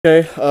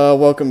Okay,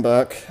 welcome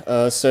back.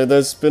 So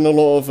there's been a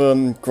lot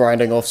of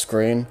grinding off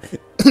screen.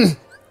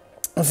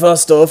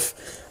 First off,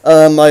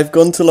 I've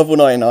gone to level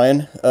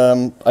 99.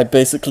 I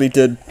basically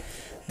did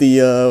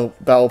the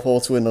battle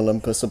portal in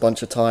Olympus a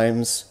bunch of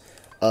times.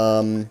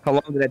 How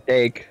long did it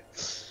take?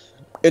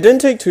 It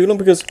didn't take too long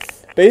because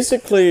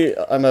basically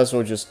I might as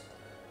well just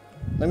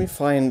let me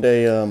find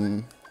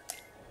a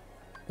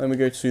let me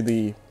go to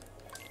the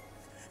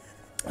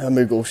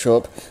Moogle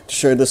shop to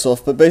show this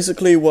off. But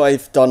basically what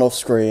I've done off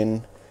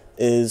screen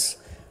is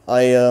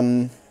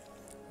I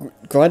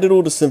grinded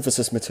all the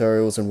synthesis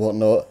materials and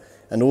whatnot,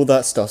 and all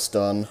that stuff's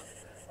done.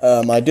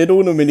 I did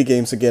all the mini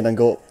games again and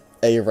got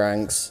A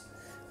ranks.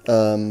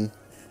 And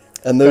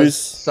those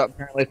So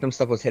apparently some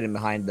stuff was hidden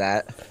behind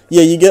that.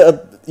 yeah, you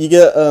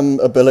get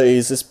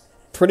abilities. It's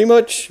pretty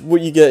much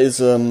what you get is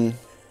a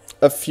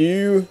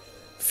few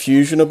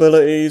fusion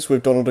abilities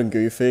with Donald and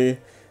Goofy,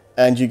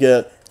 and you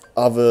get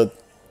other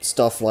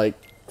stuff like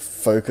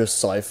focus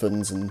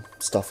siphons and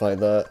stuff like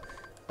that.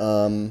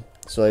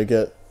 So I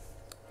get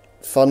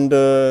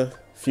Thunder,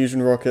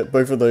 Fusion Rocket,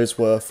 both of those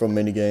were from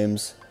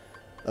minigames.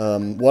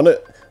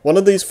 One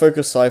of these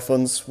focus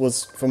siphons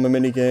was from a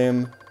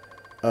minigame.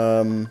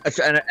 An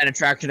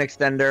attraction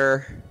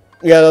extender.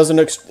 Yeah, there was an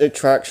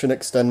attraction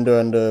extender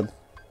and a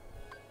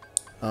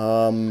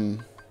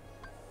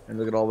And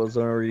look at all those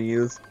already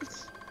used.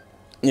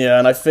 yeah,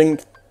 and I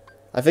think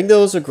there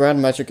was a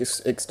Grand Magic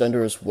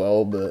extender as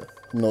well, but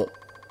I'm not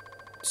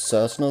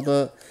certain of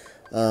that.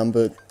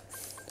 But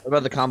What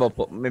about the combo?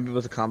 Maybe it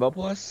was a combo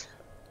plus?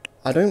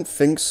 I don't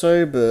think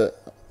so, but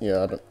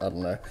yeah, I don't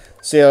know.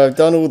 So yeah, I've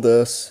done all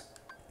this.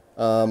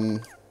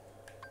 Got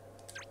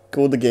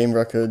all the game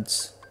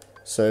records.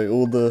 So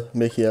all the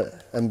Mickey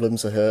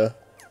emblems are here.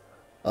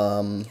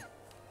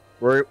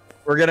 We're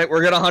gonna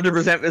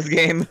 100% this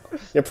game.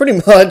 Yeah,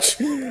 pretty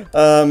much.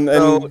 And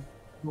So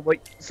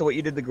what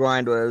you did the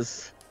grind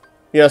was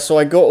yeah, so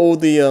I got all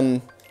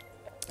the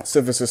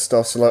synthesis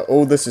stuff. So like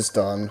all this is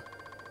done.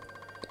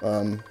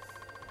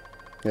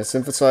 Yeah,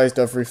 synthesized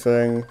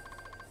everything.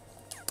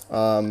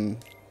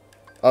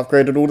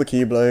 Upgraded all the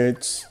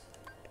Keyblades.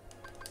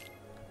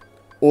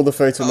 All the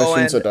photo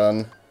missions are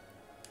done.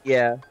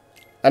 yeah.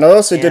 And I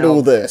also did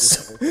all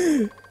this.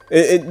 Yeah.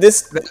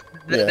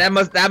 That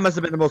must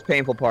have been the most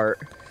painful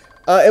part.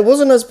 It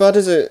wasn't as bad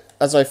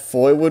as I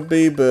thought it would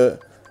be,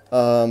 but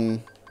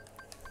I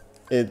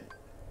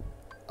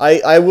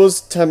was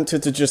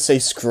tempted to just say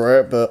screw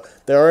it, but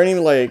there are only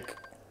like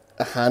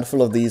a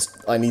handful of these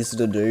I needed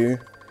to do,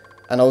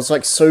 and I was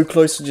like so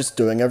close to just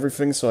doing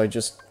everything, so I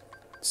just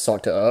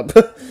sucked it up.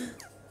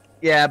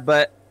 Yeah,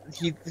 but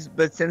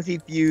since he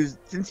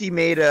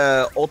made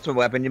a ultimate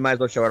weapon, you might as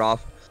well show it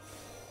off.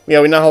 Yeah,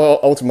 we now have our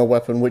ultimate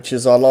weapon, which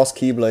is our last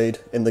Keyblade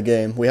in the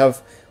game. We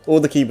have all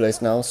the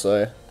Keyblades now,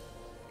 so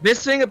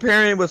This thing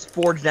apparently was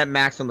forged at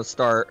max from the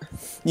start.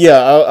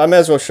 yeah, I may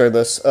as well show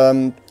this.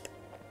 So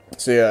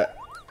yeah,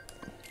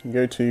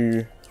 go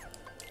to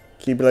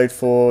Keyblade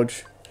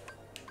Forge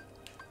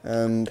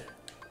and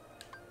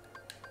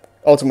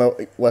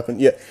ultimate weapon.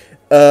 Yeah,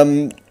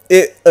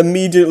 it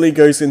immediately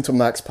goes into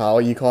max power.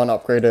 You can't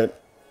upgrade it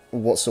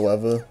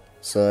whatsoever.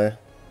 So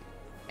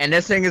And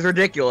this thing is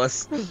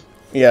ridiculous.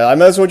 yeah, I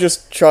might as well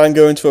just try and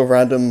go into a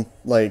random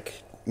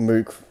like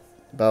Mook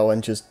battle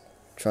and just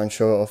try and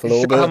show it off a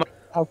little bit.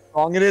 How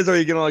strong it is, or are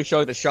you gonna like show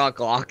like the shot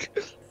clock?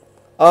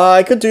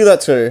 I could do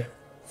that too.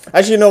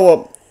 Actually, you know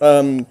what?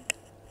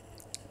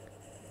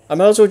 I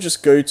might as well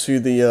just go to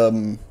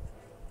the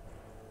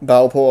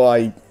battle portal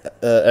I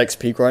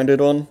XP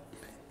grinded on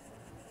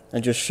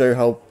and just show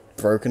how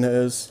broken it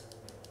is,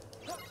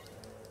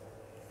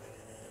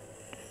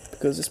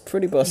 because it's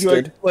pretty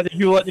busted. Did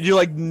you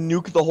like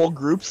nuke the whole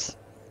groups?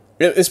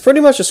 It's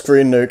pretty much a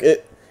screen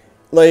nuke.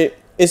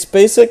 It's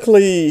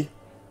basically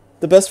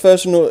the best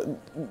version of,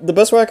 the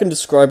best way I can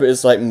describe it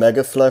is like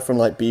Mega Flare from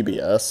like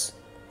BBS,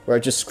 where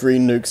it just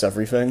screen nukes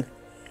everything.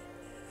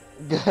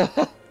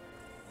 The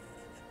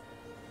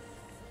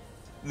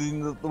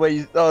way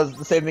that was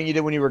the same thing you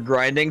did when you were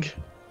grinding.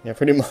 Yeah,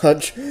 pretty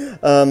much.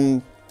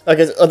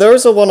 Okay, there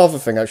is one other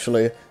thing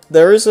actually.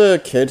 There is a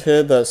kid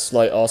here that's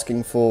like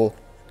asking for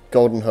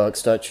Golden Herc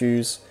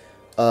statues,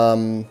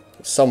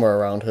 somewhere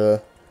around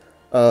here.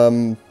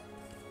 Don't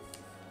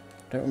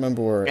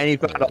remember where. And you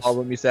found all of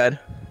them, you said.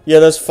 Yeah,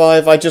 there's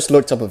 5. I just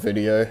looked up a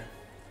video.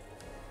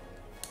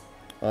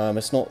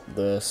 It's not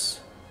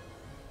this.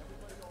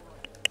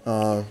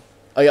 I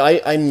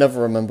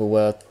never remember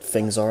where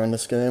things are in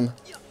this game.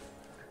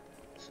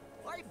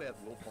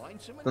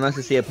 So nice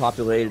to see a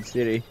populated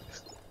city.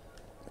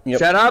 Yep.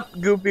 Shut up,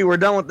 Goofy. We're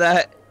done with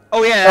that.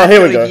 Oh yeah. Oh,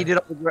 here we actually, go. He did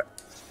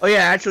oh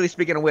yeah. Actually,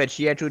 speaking of which,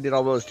 he actually did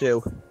all those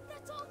too.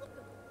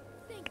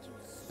 Thank you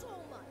so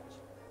much.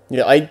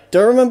 Yeah, I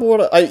don't remember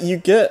what you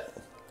get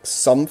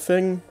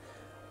something.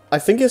 I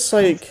think it's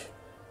like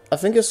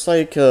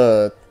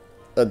a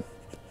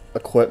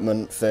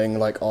equipment thing,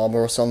 like armor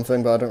or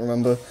something, but I don't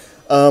remember.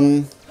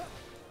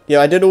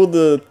 Yeah, I did all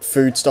the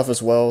food stuff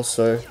as well,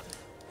 so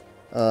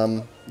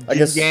I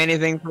guess Did you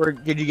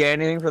get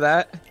anything for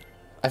that?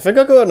 I think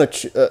I got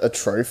a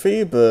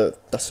trophy,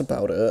 but that's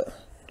about it.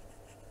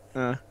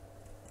 Uh,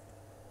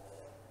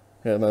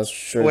 Yeah, let's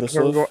show this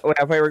off. when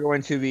I were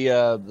going to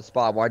the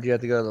spot, why'd you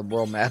have to go to the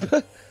world map?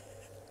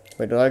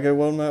 Wait, did I go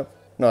world map?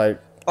 No,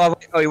 Oh,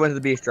 you went to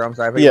the bistro. I'm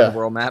sorry, I thought you went yeah. to the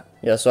world map.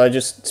 Yeah, so I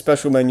just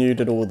special menu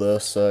did all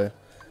this, so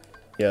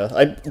yeah.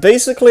 I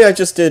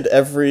just did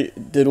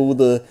all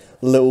the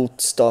little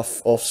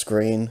stuff off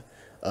screen,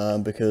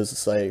 because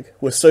it's like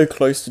we're so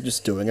close to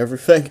just doing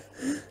everything.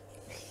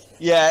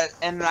 Yeah,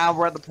 and now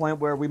we're at the point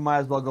where we might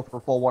as well go for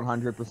full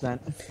 100%.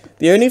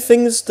 The only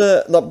things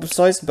that, like,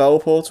 besides the battle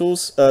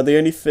portals, the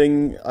only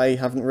thing I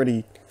haven't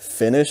really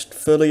finished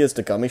fully is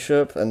the gummy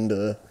ship, and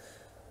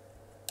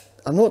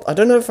I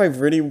don't know if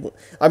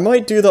I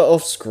might do that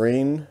off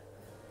screen.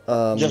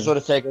 Just for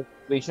the sake of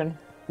completion.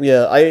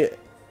 Yeah, I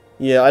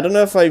don't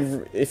know if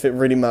it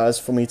really matters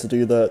for me to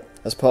do that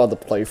as part of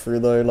the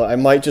playthrough though. Like, it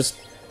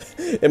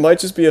might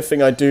just be a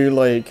thing I do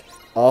like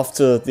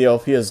after the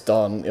LP is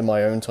done in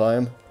my own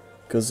time,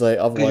 because like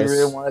otherwise. Do you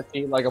really want to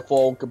see like a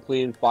full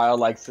completed file,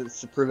 like to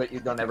prove that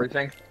you've done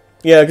everything?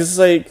 Yeah, because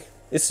like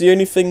it's the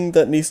only thing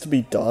that needs to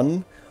be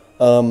done.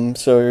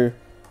 So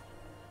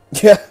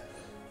yeah,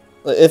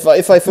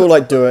 if I feel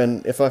like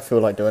doing,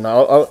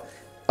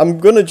 I'm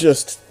gonna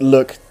just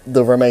look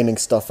the remaining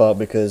stuff up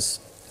because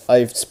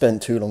I've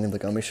spent too long in the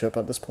gummy ship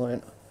at this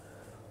point.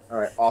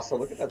 Alright, also,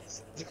 look at that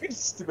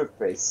stupid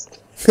face.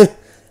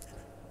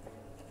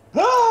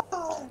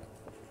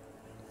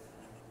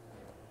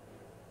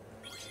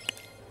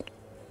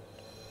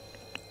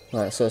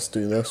 Alright, so let's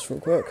do this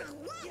real quick.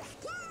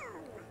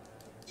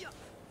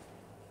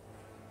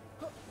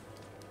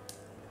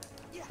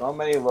 So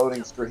many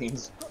loading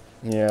screens.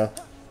 Yeah.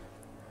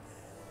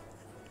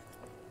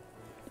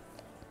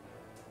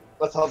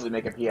 Let's hopefully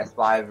make a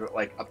PS5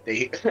 like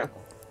update.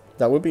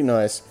 That would be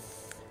nice.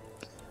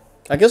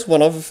 I guess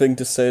one other thing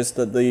to say is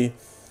that the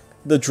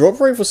drop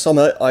rate for some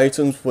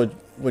items were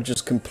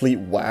just complete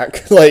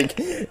whack. Like,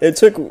 it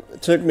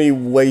took me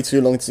way too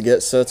long to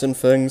get certain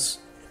things,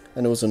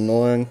 and it was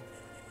annoying.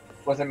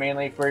 Was it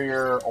mainly for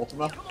your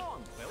Ultima?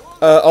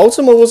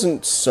 Ultima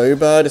wasn't so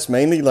bad. It's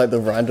mainly like the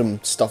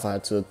random stuff I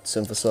had to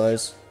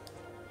synthesize.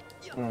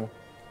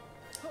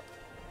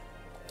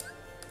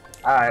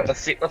 Alright,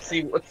 let's see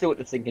what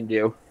this thing can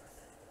do.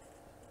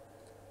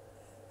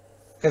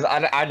 Because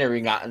I never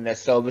even gotten this,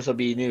 so this will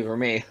be new for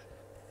me.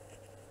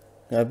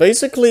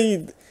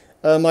 Basically,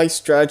 my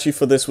strategy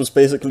for this was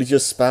basically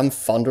just spam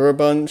Thunder a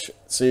bunch,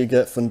 so you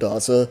get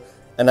Fundata,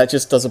 and that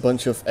just does a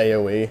bunch of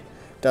AoE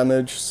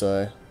damage,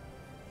 so.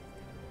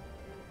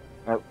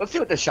 Let's see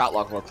what the shot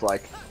lock looks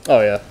like. Oh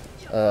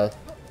yeah.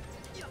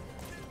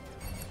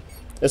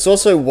 It's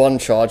also one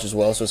charge as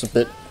well, so it's a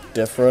bit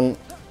different.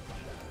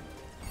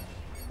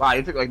 Wow,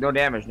 you took like no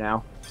damage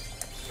now.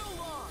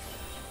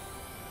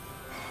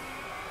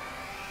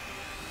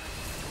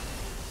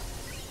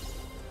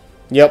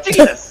 Yep.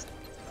 Jesus!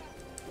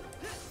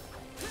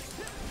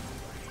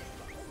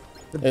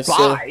 It's,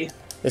 Bye!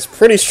 it's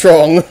pretty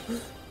strong.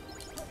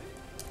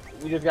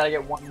 We just gotta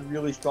get one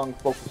really strong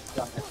focus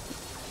on it.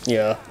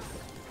 Yeah.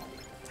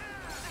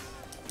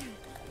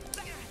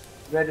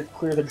 We gotta just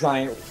clear the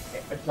giant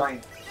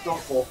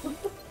circle.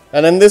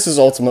 And then this is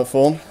ultimate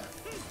form.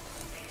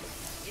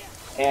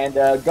 And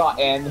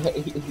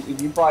if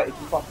you thought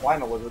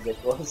final was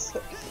ridiculous.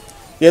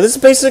 Yeah, this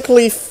is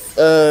basically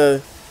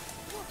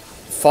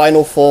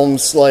final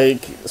forms,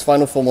 like it's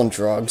final form on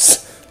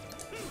drugs.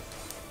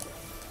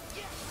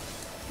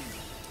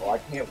 Oh, I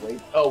can't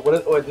wait. Oh,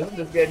 doesn't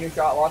this get a new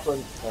shot lock or is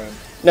it the same?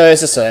 No,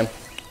 it's the same.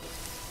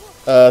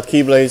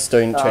 Keyblades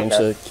don't change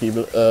okay.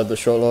 the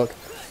shot lock.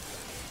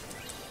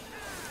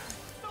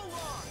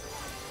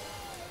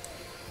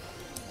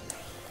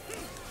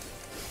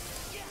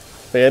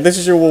 But yeah, this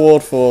is your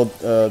reward for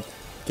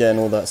getting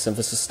all that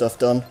synthesis stuff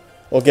done.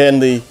 Or getting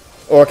the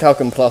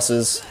Orichalcum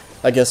pluses,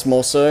 I guess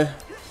more so.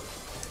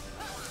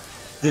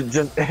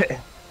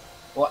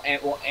 well,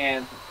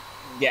 and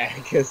yeah,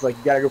 because like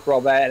you gotta go for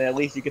all that, and at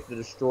least you get to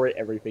destroy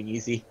everything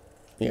easy.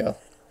 Yeah.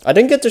 I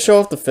didn't get to show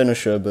off the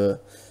finisher,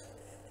 but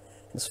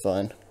it's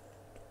fine.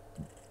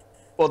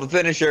 Well, the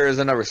finisher is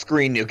another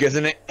screen nuke,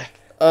 isn't it?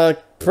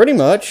 Pretty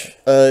much.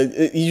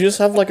 You just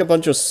have like a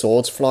bunch of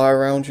swords fly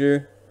around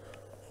you.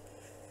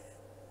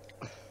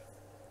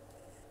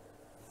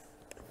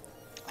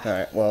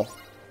 Alright, well.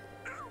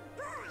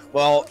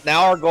 Well,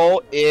 now our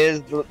goal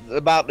is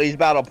about these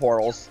battle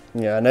portals.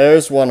 Yeah, and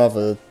there's one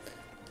other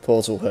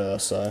portal here,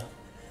 so.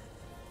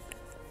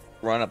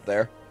 Run up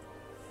there.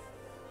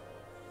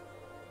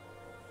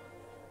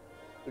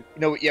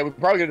 No, yeah, we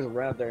probably gonna just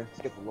run up there and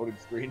skip the loading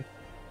screen.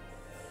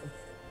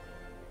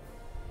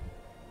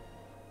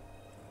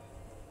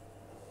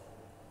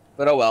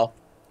 But oh well.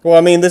 Well,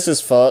 I mean, this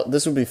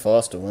would be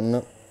faster, wouldn't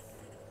it?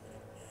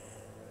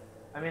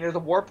 I mean, there's a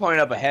war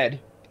point up ahead.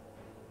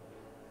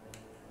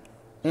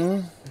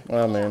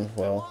 I mean,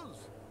 well.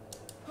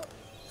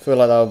 I feel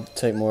like that would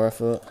take more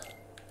effort.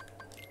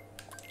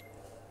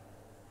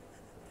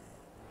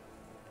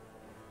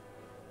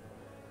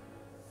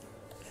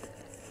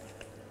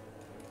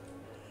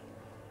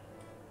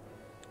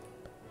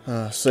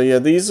 So yeah,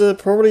 these are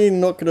probably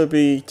not going to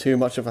be too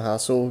much of a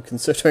hassle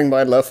considering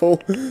my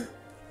level.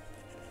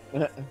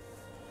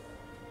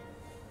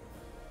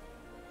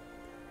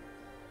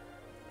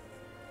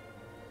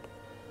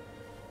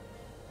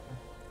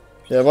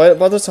 Yeah,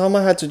 by the time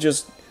I had to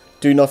just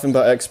do nothing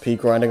but XP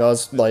grinding, I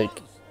was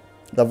like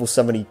level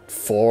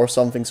 74 or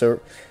something, so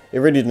it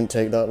really didn't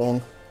take that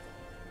long.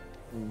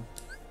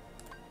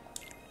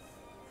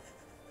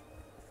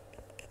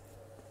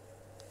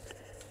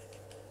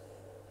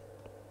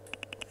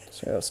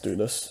 So yeah, let's do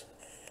this.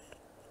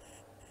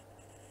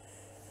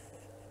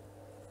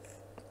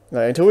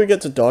 Right, until we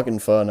get to Dark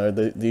Inferno,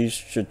 these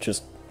should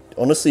just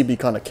honestly be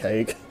kind of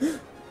cake.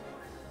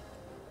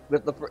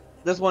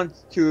 This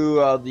one's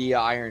to the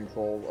Iron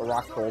Troll, or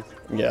Rock Troll.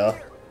 Yeah.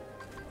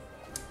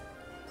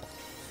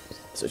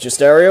 So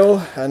just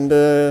Ariel, and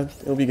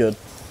it'll be good.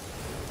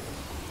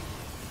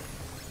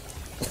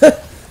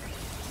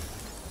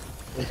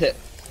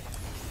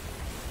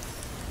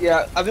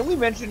 Yeah, I think we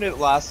mentioned it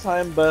last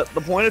time, but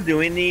the point of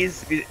doing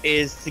these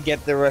is to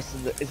get the rest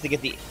of the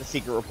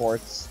secret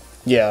reports.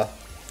 Yeah.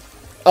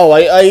 Oh,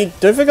 I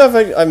don't think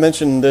I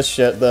mentioned this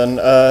yet then.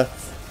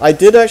 I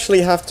did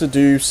actually have to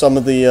do some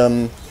of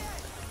the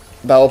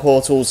battle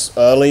portals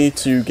early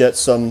to get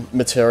some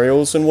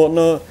materials and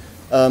whatnot.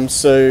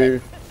 So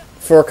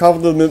for a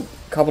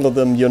couple of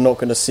them you're not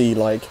going to see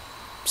like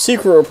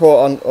secret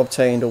report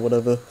obtained or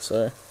whatever.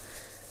 So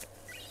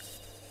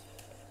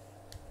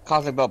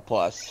Cosmic Belt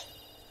Plus.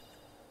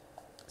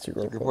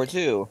 secret Report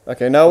 2.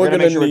 Okay, now we're gonna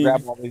make sure we need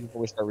grab all these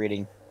before we start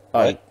reading.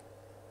 Alright.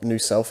 New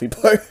selfie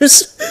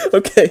pose.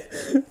 Okay.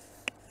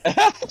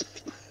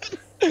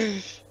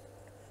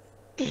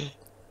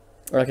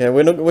 Okay,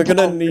 we're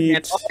gonna need.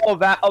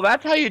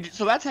 That's how you.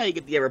 So that's how you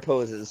get the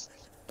poses.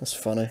 That's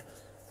funny.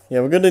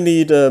 Yeah, we're gonna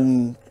need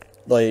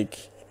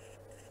like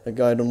a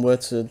guide on where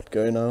to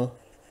go now.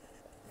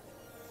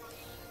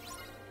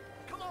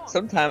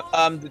 Sometime.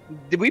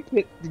 Did you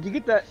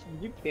get that?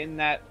 Did you pin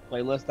that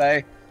playlist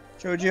I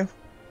showed you?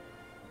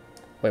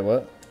 Wait,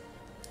 what?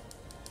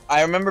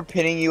 I remember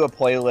pinning you a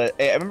playlist.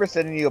 I remember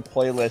sending you a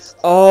playlist.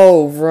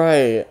 Oh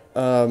right.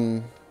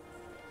 Well,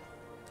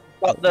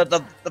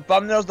 the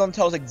thumbnails don't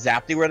tell us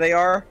exactly where they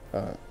are,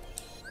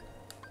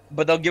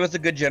 but they'll give us a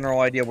good general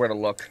idea where to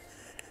look.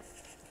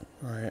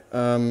 Alright,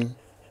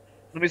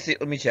 Let me see.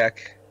 Let me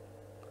check.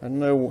 I don't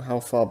know how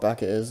far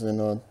back it is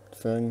in our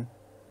thing.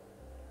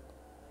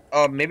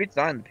 Oh, maybe it's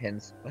not in the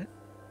pins. What?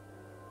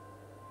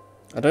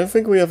 I don't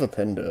think we ever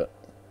pinned it.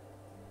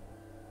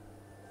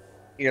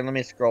 Here, let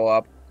me scroll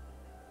up.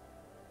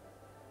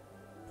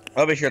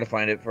 I'll be sure to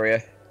find it for you.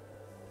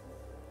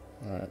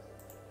 Alright.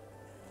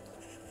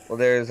 Well,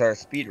 there's our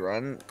speed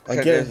run. I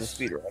There's the guess.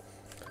 speed run.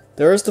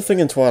 There is the thing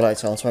in Twilight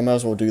Town, so I might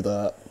as well do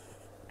that.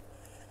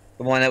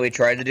 The one that we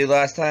tried to do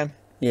last time.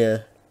 Yeah.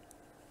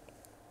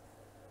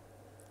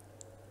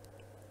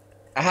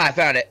 Aha! I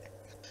found it.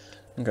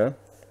 Okay.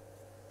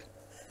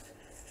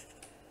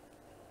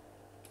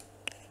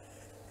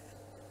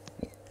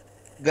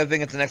 Good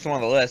thing it's the next one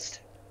on the list.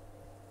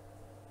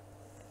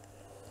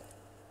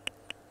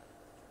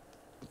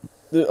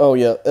 Oh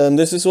yeah,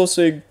 this is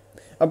also,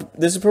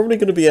 this is probably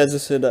going to be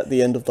edited at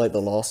the end of like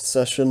the last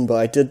session, but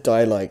I did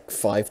die like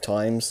 5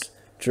 times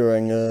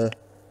during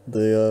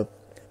the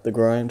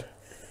grind.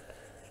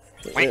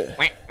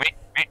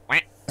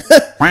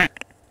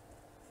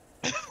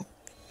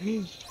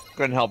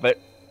 Couldn't help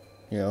it.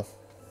 Yeah.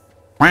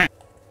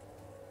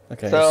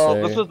 Okay.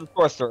 So this was the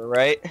sorcerer,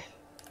 right?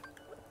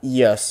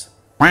 Yes.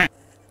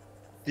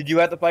 Did you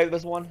have to fight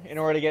this one in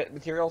order to get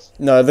materials?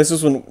 No, this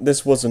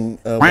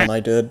wasn't one I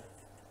did.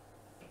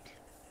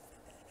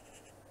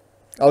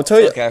 I'll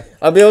tell you. Okay.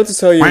 I'll be able to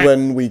tell you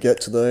when we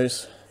get to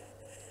those.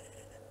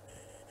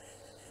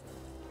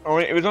 Oh,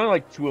 it was only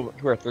like two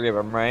or three of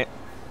them, right?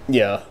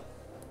 Yeah.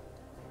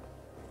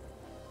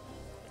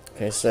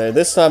 Okay, so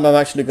this time I'm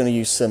actually going to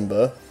use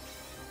Simba.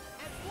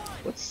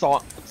 What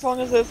song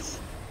is this?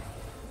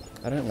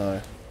 I don't know.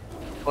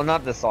 Well,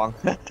 not this song.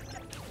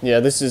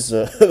 Yeah, this is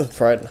the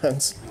Pride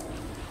Lands.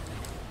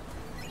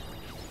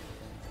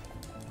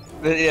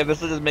 Yeah, this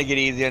will just make it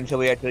easy until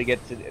we actually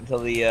get to until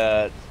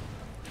the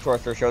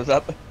sorcerer shows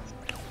up.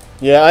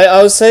 Yeah,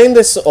 I was saying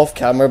this off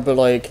camera, but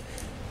like,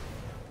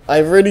 I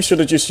really should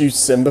have just used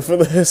Simba for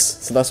this,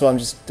 so that's why I'm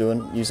just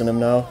using him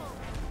now.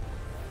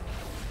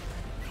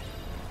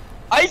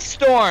 Ice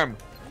Storm!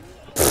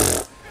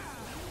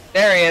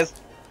 There he is.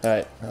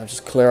 Alright, I'll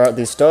just clear out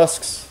these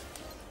dusks.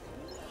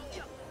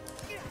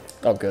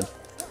 Oh, good.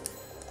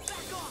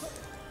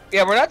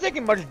 Yeah, we're not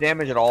taking much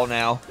damage at all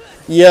now.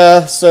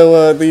 Yeah,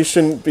 so these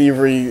shouldn't be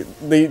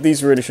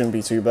these really shouldn't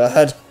be too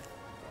bad.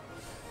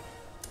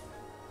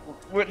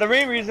 The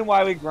main reason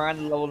why we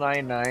grinded level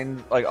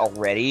 99 like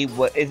already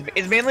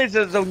is mainly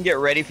so we can get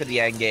ready for the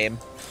end game.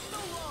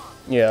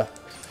 Yeah.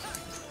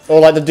 Or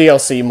like the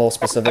DLC more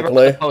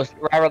specifically.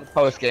 Rather the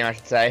post game, I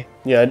should say.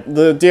 Yeah,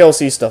 the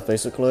DLC stuff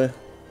basically.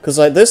 Because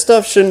like this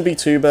stuff shouldn't be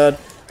too bad.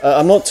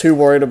 I'm not too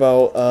worried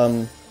about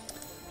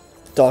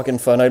Dark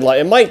Inferno.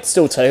 Like it might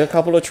still take a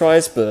couple of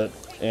tries, but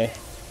eh.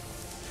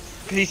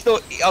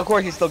 Because of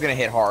course, he's still gonna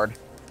hit hard.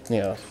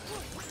 Yeah.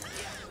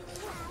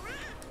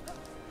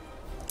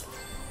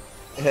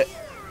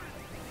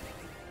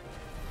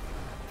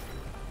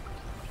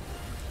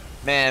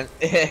 Man,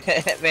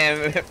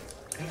 man,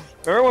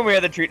 remember when we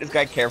had to treat this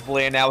guy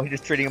carefully, and now we're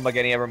just treating him like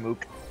any other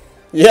mook?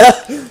 Yeah!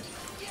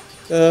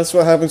 That's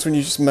what happens when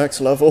you just max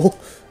level.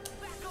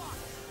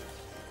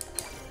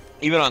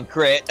 Even on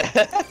crit.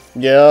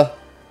 Yeah.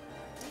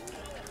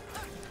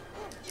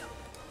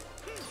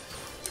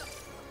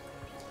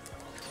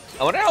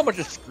 I wonder how much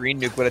a screen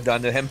nuke would have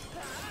done to him.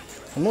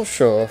 I'm not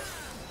sure.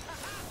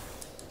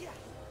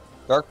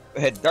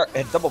 Hit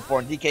double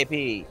form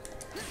DKP.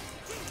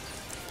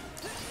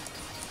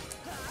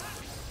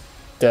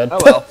 Dead. Oh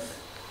well.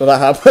 But that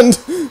happened.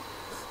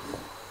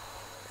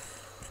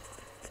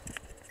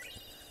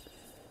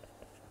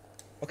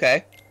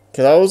 Okay.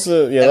 Okay, that was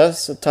yeah,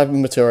 that's the type of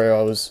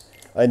material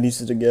I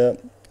needed to get.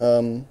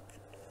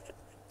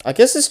 I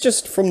guess it's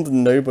just from the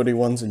nobody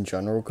ones in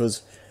general,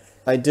 because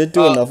I did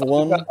do another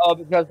one.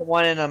 Because the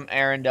one in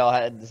Arendelle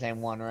had the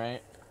same one,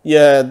 right?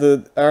 Yeah,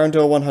 the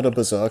Arendelle one had a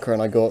berserker,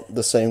 and I got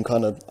the same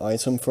kind of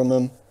item from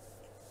him.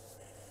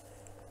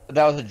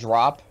 That was a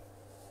drop.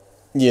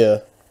 Yeah.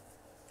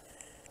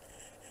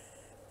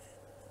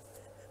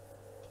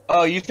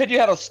 Oh, you said you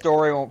had a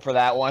story for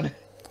that one.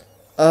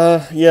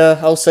 Yeah,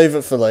 I'll save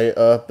it for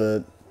later,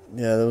 but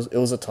yeah, it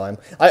was a time.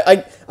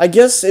 I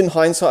guess in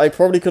hindsight, I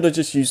probably could have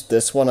just used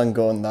this one and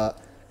gotten that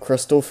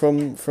crystal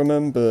from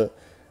him, but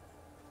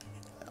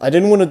I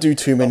didn't want to do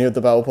too many of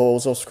the battle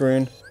portals off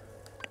screen.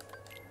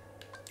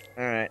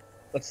 Alright,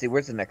 let's see,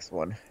 where's the next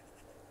one?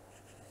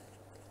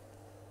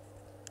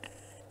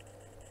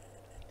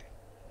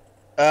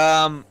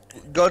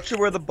 Go to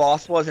where the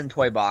boss was in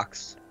Toy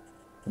Box.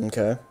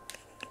 Okay.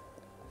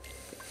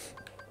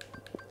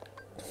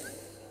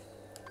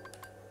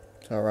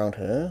 So around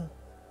here?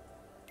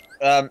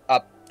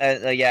 Up.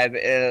 Yeah,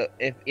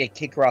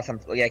 kick her off.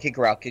 Yeah, kick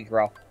her out,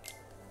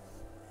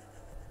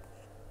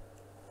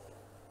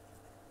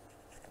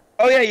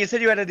 Oh yeah, you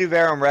said you had to do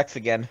Verum Rex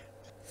again.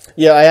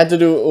 Yeah, I had to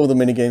do all the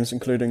minigames,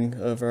 including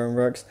Verum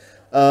Rex.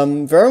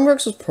 Verum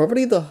Rex was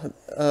probably the,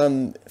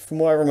 from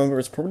what I remember,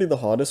 it's probably the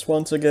hardest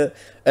one to get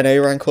an A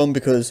rank on,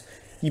 because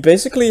you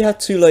basically had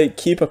to, like,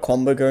 keep a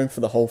combo going for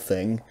the whole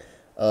thing.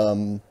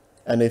 And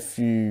if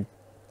you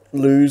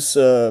lose,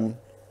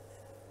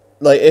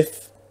 like,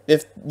 if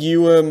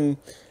you,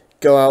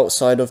 go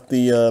outside of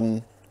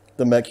the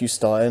mech you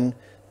start in,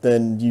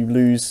 then you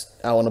lose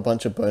out on a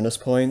bunch of bonus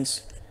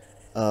points.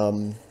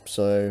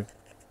 So,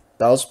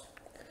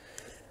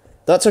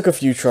 that took a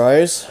few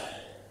tries.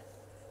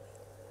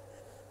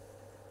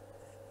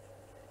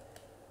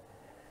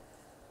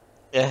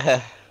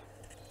 Yeah.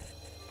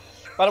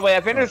 By the way,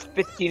 I think there's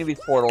 15 of these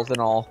portals in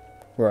all.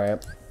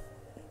 Right.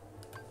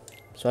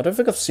 So I don't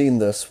think I've seen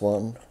this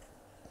one.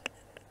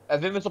 I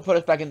think this will put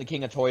us back into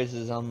King of Toys'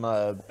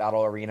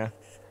 battle arena.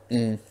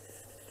 Mm.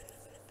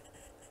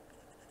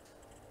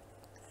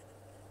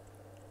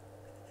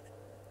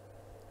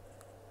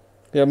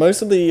 Yeah,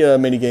 most of the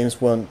mini games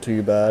weren't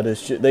too bad.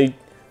 It's they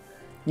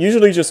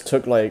usually just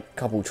took like a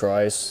couple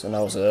tries, and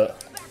that was it.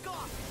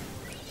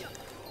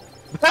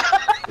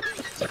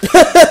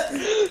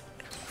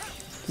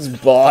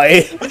 Just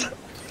bye.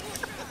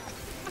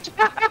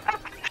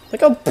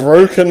 Look how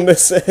broken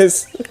this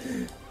is.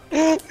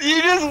 You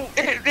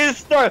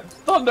just start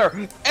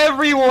thunder.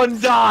 Everyone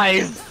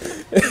dies.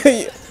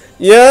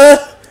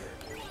 Yeah,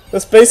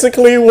 that's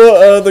basically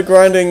what the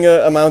grinding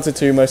amounted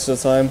to most of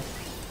the time.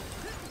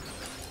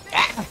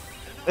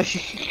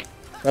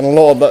 And a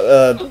lot of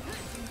that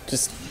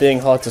just being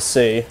hard to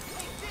see.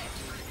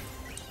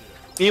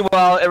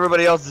 Meanwhile,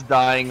 everybody else is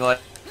dying. Like,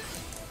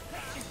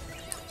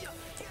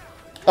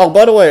 oh,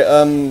 by the way,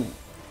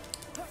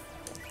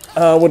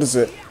 what is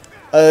it?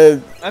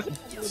 I think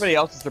everybody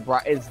else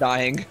is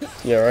dying.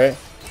 Yeah, right.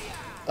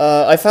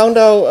 I found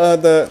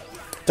out that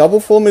double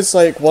form is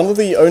like one of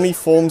the only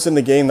forms in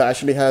the game that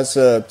actually has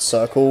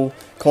circle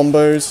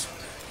combos,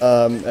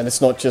 and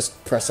it's not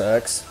just press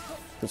X.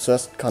 So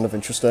that's kind of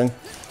interesting.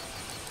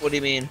 What do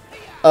you mean?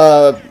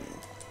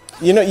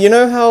 You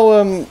know how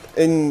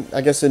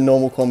I guess in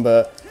normal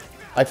combat,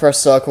 I press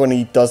circle and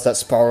he does that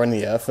spiral in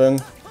the air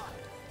thing.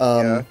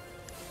 Yeah.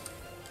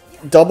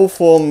 Double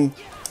form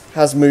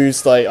has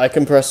moves like I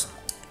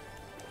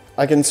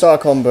can start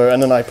a combo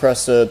and then I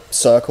press a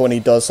circle and he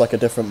does like a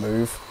different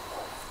move.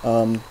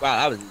 Wow,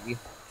 that was easy.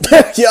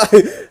 Yeah,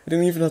 I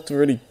didn't even have to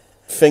really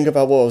think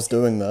about what I was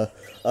doing there.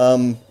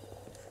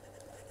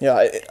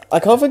 Yeah, I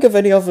can't think of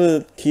any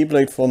other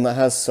Keyblade form that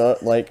has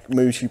like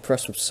moves you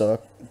press with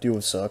do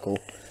with circle.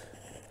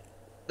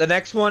 The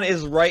next one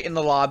is right in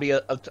the lobby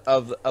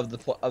of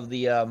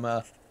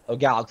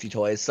Galaxy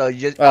Toys. So you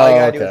just all you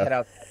gotta do is head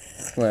out.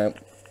 Right.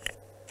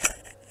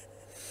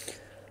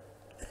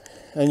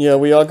 And yeah,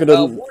 we are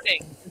gonna.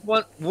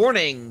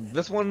 Warning!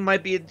 This one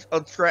might be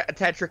a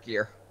tad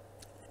trickier.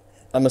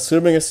 I'm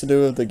assuming it's to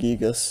do with the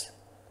Gigas.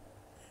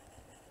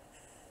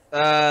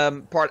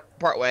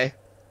 Part way.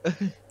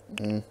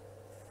 Mm.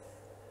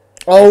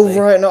 Oh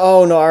right, no,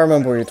 oh no, I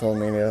remember what you told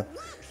me. Yeah.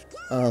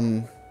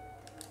 No,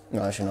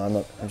 actually, no, I'm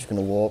not. I'm just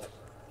gonna warp.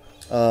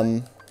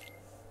 Is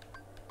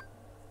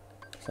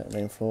that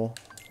main floor?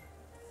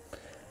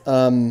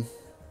 What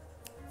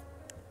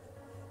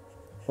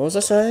was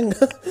I saying?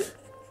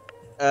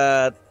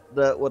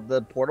 What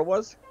the portal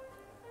was?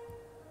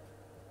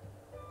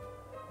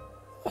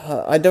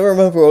 I don't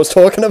remember what I was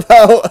talking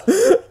about.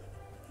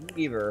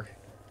 Either.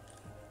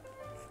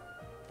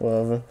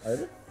 Whatever.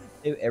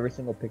 Every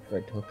single picture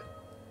I took.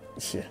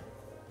 Yeah.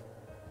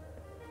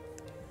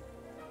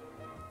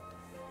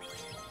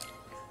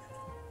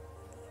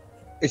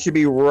 It should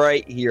be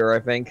right here, I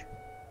think.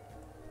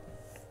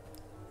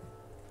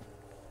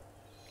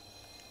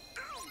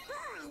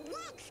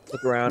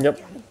 Look around. Yep.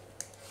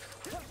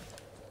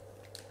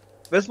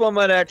 This one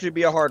might actually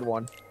be a hard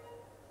one.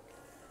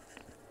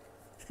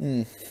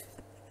 Hmm.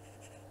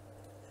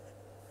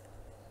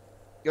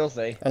 You'll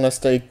see. Unless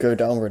they go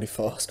down really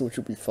fast, which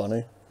would be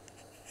funny.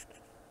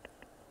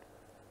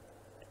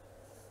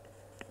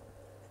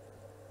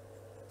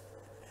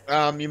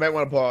 You might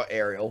want to pull out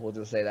Ariel. We'll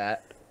just say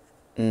that.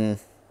 Hmm.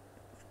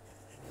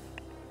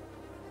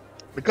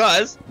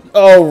 Because.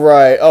 Oh,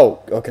 right.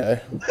 Oh,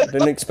 okay.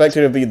 Didn't expect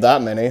it to be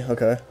that many.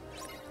 Okay.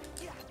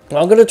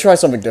 Well, I'm gonna try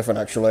something different,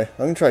 actually. I'm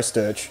gonna try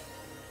Sturge.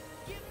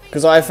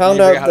 Because I found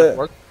out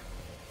that...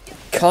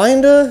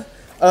 Kinda.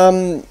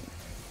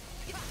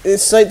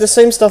 It's like the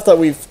same stuff that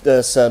we've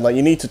said, like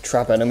you need to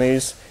trap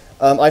enemies.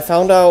 I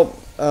found out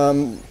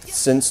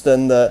since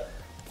then that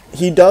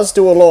he does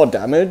do a lot of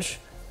damage.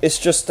 It's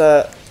just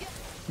that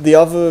the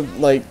other,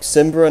 like,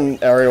 Simba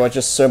and Ariel are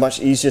just so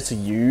much easier to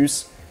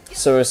use.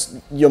 So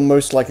you're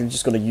most likely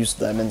just gonna use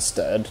them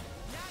instead.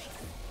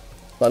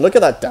 Like, look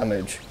at that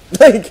damage.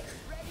 Like...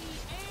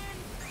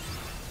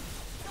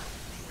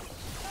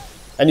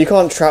 And you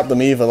can't trap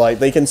them either, like,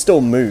 they can still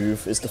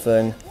move, is the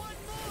thing.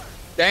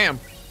 Damn.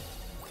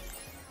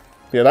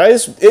 Yeah,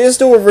 it is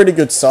still a really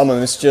good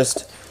summon, it's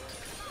just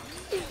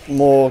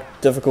more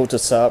difficult to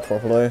set up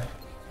properly.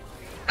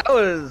 That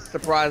was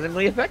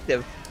surprisingly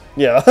effective.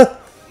 Yeah.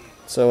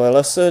 So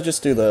let's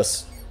just do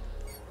this.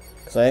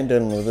 Because I ain't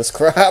dealing with this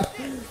crap.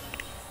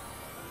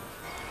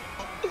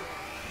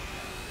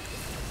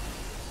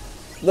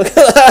 Look at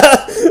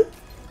that!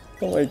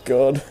 Oh my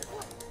god.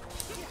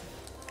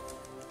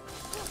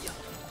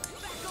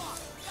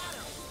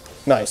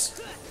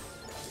 Nice.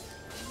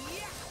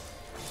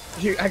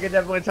 I can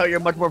definitely tell you're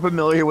much more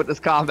familiar with this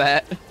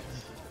combat.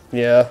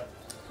 Yeah.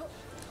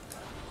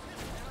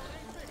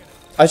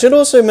 I should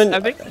also mention... I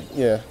think...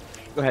 Yeah.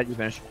 Go ahead, you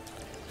finish.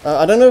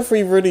 I don't know if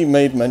we really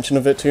made mention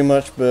of it too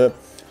much, but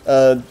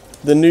the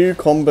new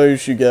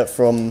combos you get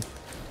from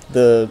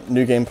the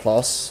New Game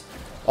Plus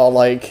are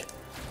like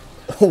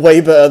way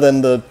better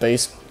than the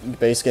base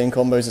game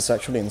combos. It's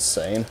actually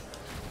insane.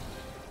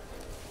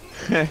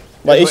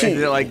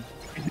 Like,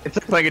 It's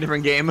like playing a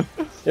different game.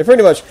 Yeah,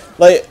 pretty much.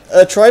 Like,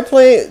 try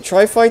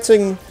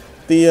fighting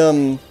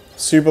the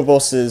super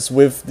bosses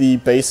with the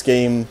base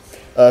game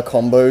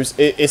combos.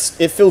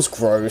 It feels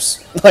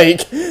gross.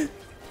 Like,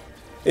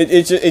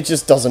 it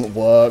just doesn't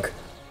work.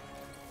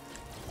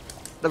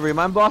 The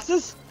Remind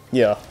bosses?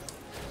 Yeah.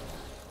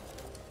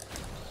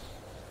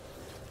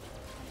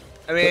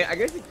 I mean, I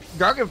guess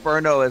Dark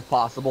Inferno is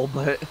possible,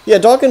 but... Yeah,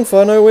 Dark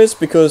Inferno is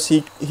because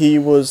he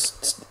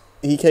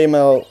came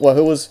out, well,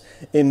 he was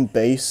in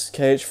base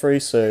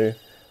KH3, so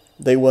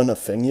they weren't a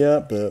thing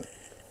yet, but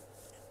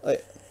the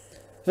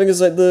thing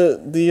is, like,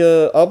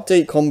 the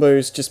update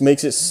combos just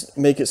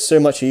make it so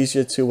much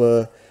easier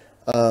to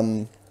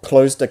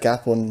close the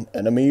gap on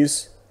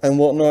enemies and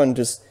whatnot, and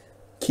just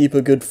keep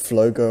a good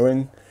flow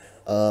going.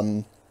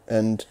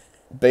 And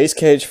base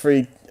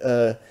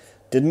KH3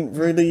 didn't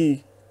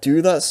really do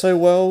that so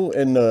well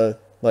in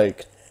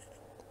like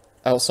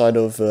outside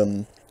of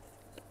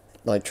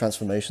like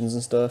transformations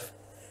and stuff.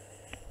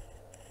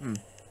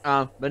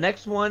 The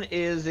next one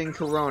is in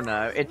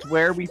Corona. It's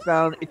where we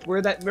found. It's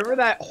where that. Remember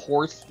that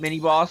horse mini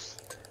boss?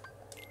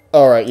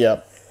 All right.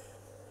 Yeah.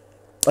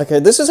 Okay.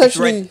 This is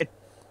actually.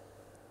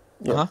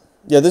 Yeah.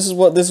 Yeah. This is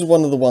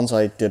one of the ones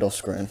I did off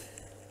screen.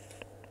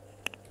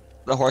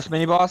 The horse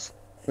mini boss.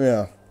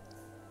 Yeah.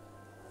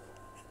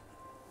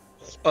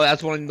 Oh,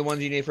 that's one of the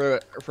ones you need for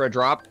a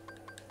drop.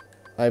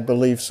 I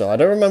believe so. I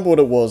don't remember what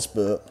it was,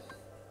 but.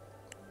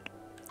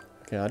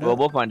 Okay. I don't. Well,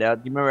 we'll find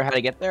out. Do you remember how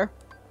to get there?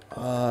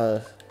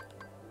 I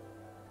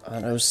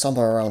don't know,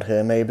 somewhere around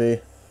here, maybe.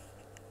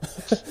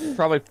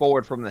 Probably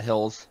forward from the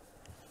hills.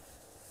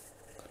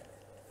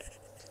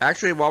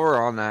 Actually, while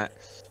we're on that,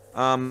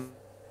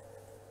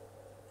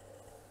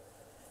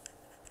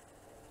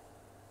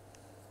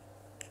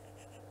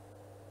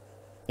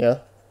 Yeah.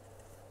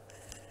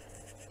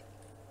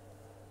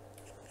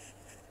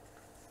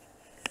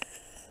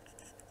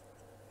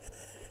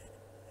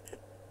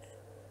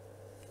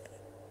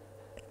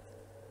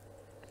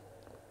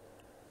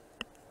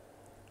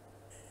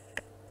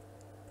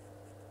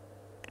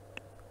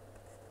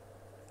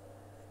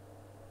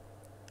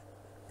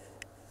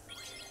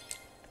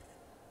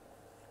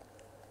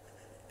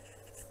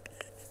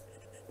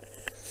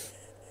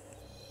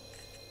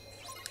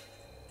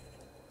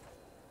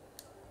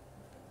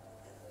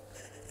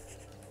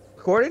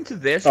 according to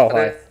this, Oh,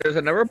 hi. there's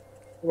another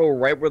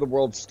right where the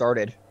world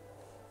started.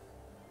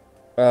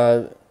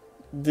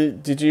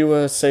 Did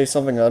you say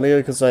something earlier?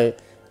 Because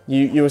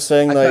you were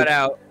saying I like cut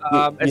out.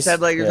 It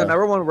said like there's yeah.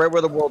 another one right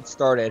where the world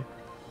started.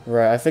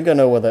 Right, I think I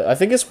know where that. I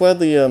think it's where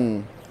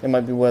the it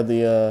might be where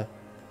the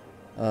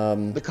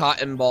The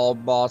cotton ball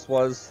boss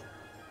was.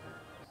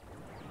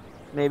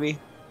 Maybe.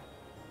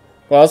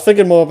 Well, I was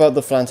thinking more about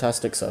the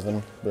Fantastic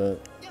Seven, but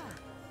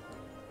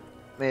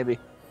Maybe.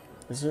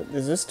 is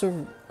this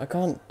the? I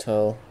can't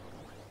tell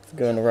if I'm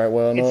going the right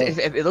way or not.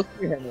 It looks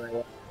like you're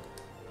right.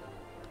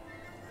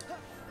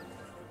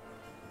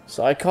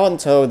 So I can't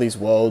tell these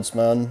worlds,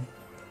 man.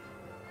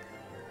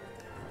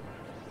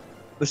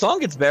 The song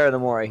gets better the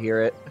more I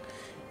hear it.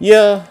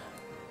 Yeah,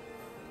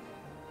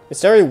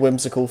 it's very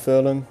whimsical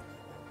feeling.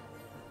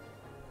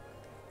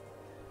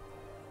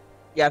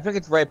 Yeah, I think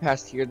it's right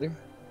past here. There.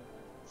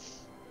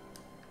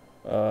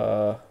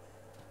 No,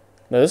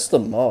 this is the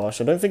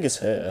marsh. I don't think it's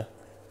here.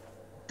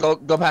 Go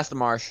past the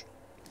marsh.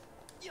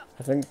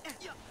 I think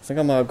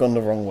I might have gone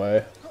the wrong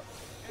way.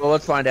 Well,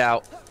 let's find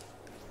out.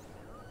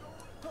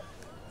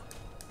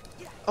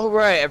 Oh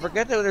right, I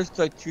forget that there's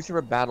like 2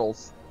 separate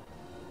battles.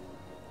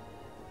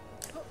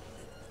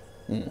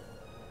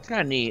 It's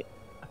kind of neat.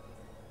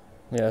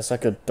 Yeah, it's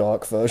like a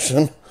dark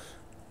version.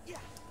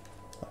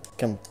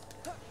 Okay.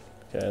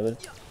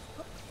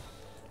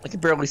 I can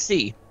barely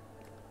see.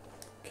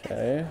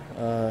 Okay.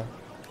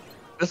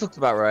 This looks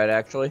about right,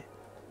 actually.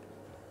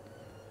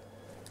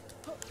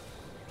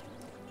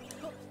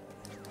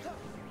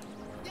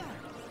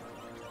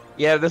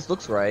 Yeah, this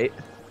looks right.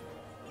 I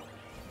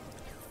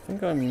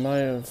think I might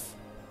have.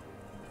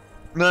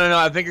 No,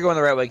 I think you're going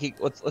the right way.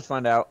 Let's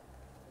find out.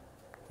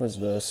 What's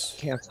this?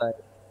 Campsite.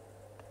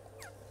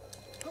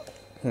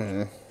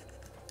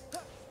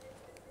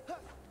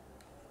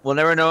 We'll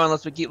never know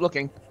unless we keep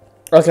looking.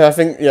 Okay, I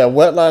think yeah,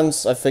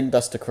 wetlands. I think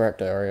that's the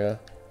correct area.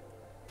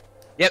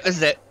 Yep, this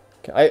is it.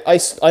 Okay,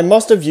 I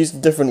must have used a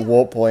different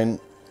warp point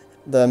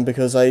then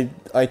because I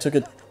took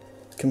a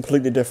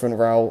completely different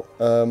route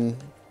from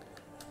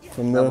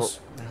this.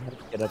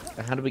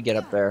 How do we get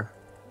up there?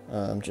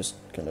 I'm just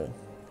gonna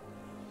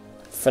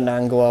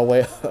finagle our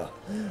way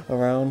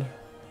around.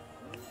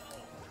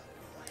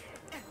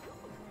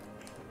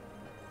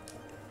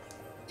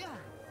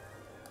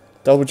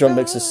 Double jump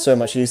makes this so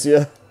much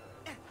easier.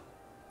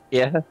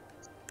 Yeah.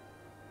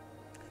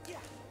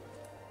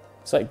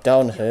 It's like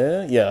down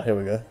here. Yeah, here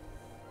we go.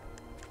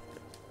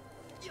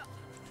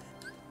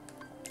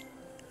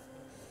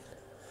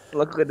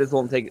 Luckily, this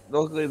won't take.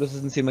 Luckily, this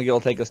doesn't seem like it'll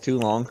take us too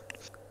long.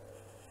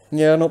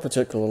 Yeah, not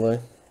particularly.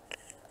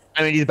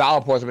 I mean, these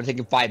battle ports have been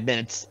taking 5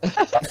 minutes.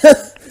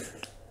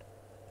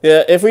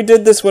 Yeah, if we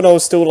did this when I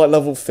was still like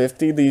level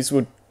 50, these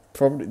would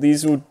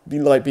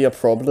be a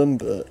problem,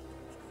 but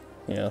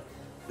yeah.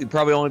 We'd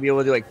probably only be able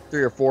to do like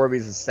 3 or 4 of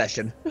these a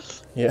session.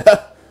 Yeah.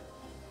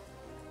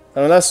 I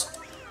mean that's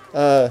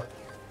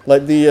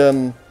like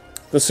the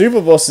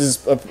super boss is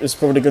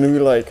probably going to be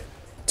like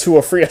 2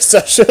 or 3 a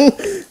session.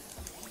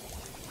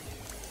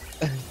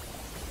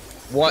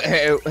 One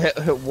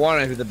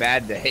is a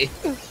bad day.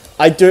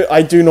 I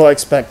do not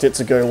expect it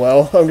to go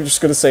well. I'm just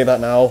going to say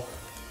that now.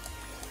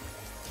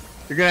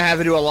 You're gonna have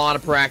to do a lot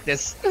of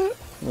practice.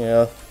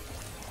 Yeah.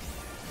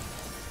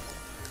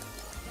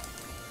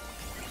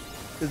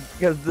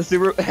 Because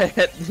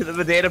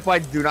the data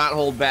fights do not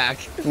hold back.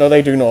 No,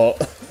 they do not.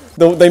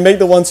 They make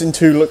the ones in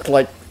 2 look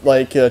like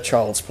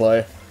child's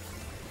play.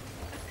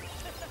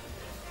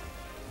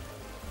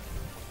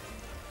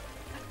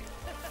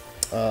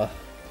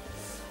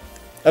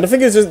 And the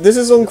thing is, this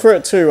is on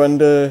crit too, and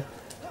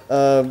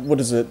what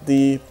is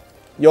it?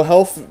 Your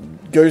health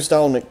goes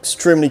down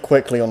extremely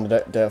quickly on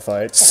the dare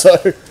fights, so.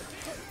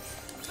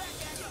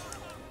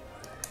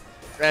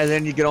 And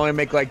then you can only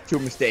make like 2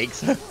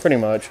 mistakes. Pretty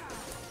much.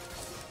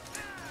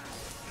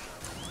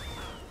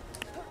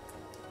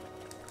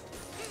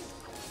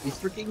 He's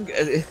freaking.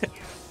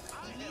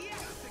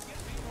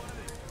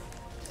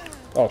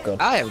 Oh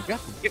god. I have got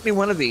to get me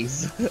one of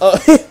these.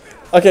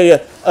 Okay, yeah.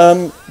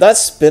 That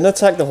spin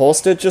attack the horse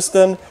did just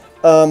then.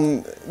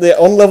 On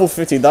level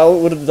 50, that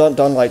would have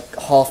done like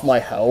half my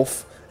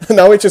health.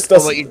 Now it just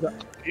does. Oh,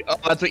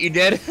 that's what you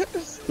did.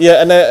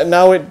 Yeah, and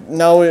now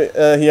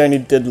he only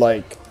did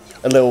like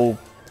a little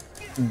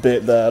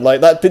bit there.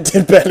 Like that bit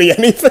did barely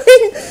anything.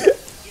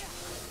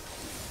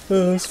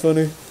 Oh, that's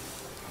funny.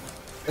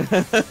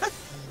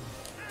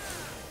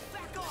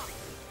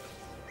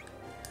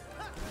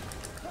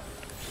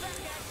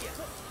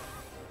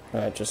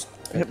 Alright, just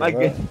Hit my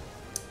good.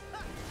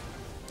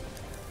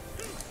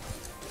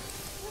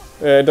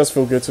 Yeah, it does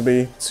feel good to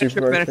be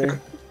super OP. Wait,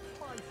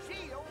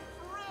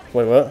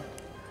 what?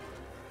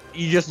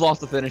 You just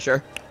lost the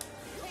finisher.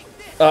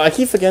 I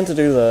keep forgetting to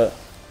do that.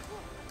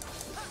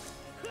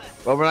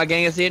 Well, we're not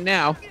getting to see it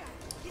now.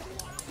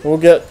 We'll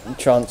get a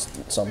chance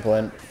at some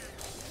point.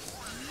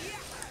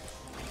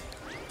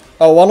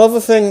 Oh, one other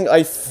thing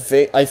I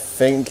think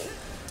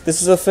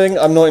this is a thing,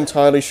 I'm not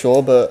entirely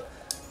sure, but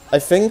I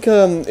think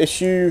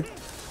if you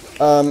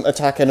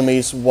attack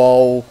enemies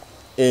while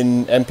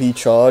in MP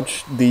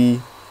charge,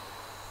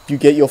 you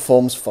get your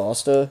forms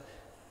faster.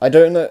 I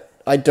don't know.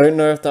 I don't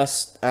know if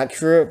that's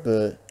accurate,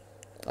 but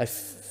I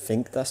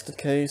think that's the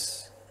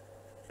case.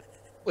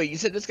 Wait, you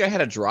said this guy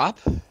had a drop?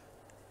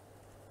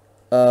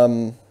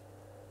 I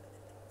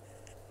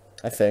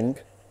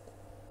think.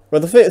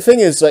 Well, the thing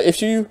is that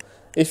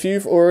if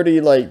you've already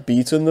like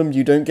beaten them,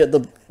 you don't get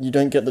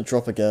the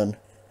drop again.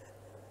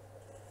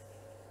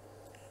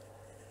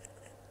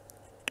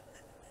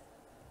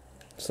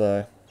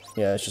 So,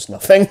 yeah, it's just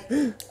nothing.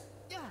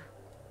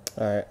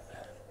 Alright.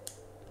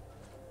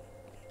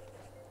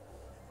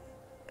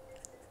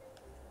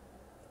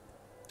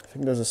 I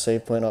think there's a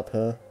save point up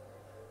here.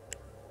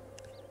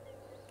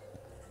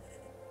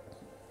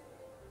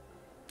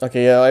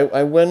 Okay, yeah,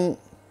 I went...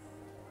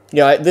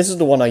 Yeah, this is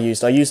the one I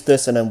used. I used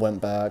this and then went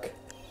back.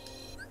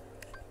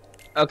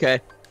 Okay.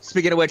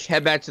 Speaking of which,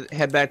 head back to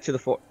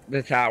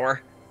the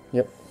tower.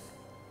 Yep.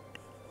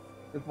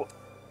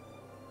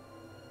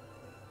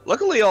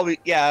 Luckily,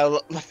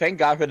 thank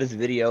God for this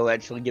video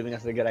actually giving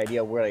us a good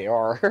idea of where they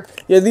are.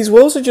 Yeah, these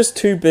worlds are just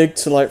too big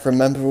to, like,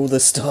 remember all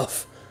this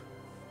stuff.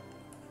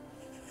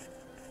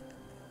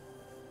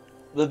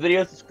 The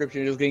video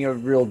description is getting a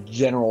real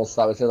general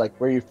stuff. It says, like,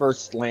 where you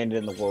first landed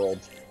in the world.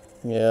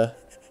 Yeah.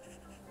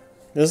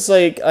 It's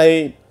like,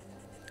 I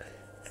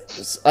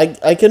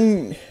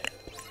can...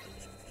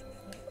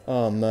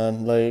 Oh,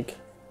 man, like...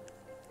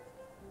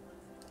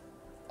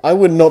 I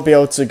would not be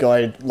able to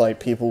guide, like,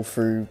 people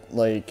through,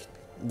 like,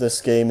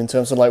 this game in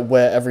terms of, like,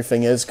 where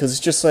everything is, because it's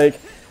just, like,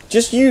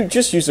 just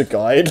use a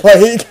guide,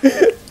 like...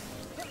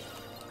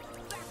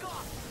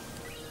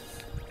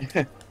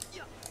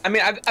 I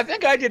mean, I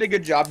think I did a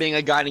good job being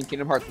a guide in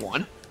Kingdom Hearts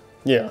 1.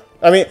 Yeah.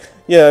 I mean,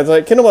 yeah,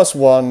 like, Kingdom Hearts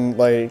 1,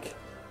 like,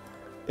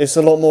 it's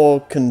a lot more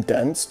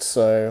condensed,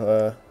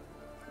 so,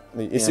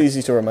 it's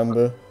easy to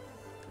remember.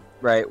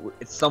 Right,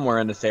 it's somewhere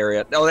in this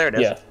area. Oh, there it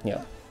is. Yeah,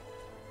 yeah.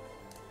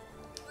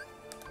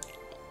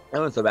 That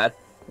wasn't so bad.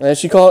 And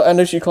if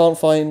you can't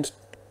find,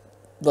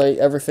 like,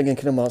 everything in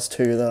Kingdom Hearts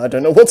 2, then I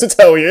don't know what to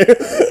tell you.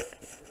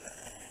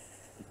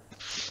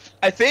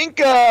 I think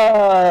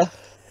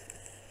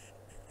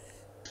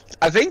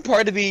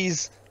part of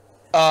these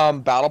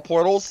battle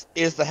portals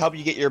is to help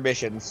you get your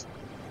missions.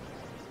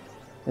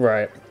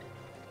 Right.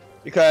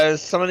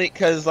 Because some of the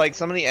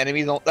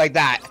enemies don't like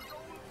that.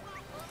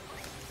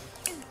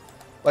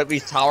 Like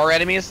these tower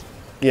enemies.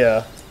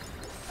 Yeah.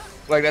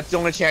 Like that's the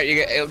only chance you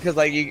get because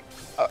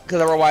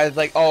otherwise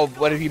like, oh,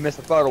 what if you miss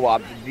a photo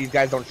op? These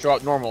guys don't show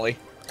up normally.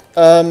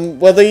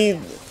 Well the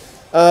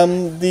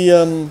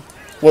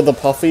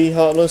Puffy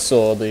Heartless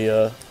or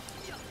the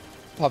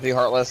Puffy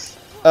Heartless.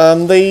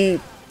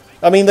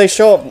 they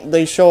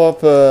show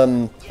up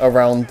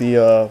around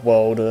the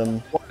world.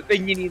 Well, I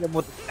think you need them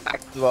with the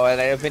axe though, and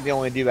I think they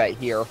only do that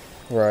here.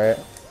 Right.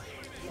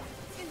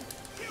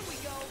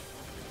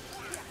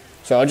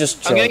 So I'll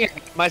just I'm getting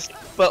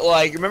but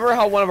like, remember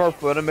how one of our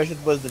photo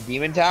missions was the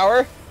Demon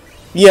Tower?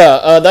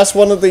 Yeah, that's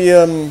one of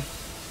the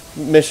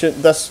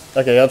mission. That's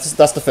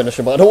the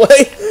finisher, by the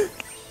way.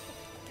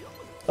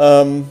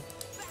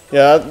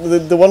 Yeah,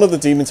 the one of the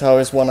Demon Tower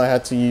is one I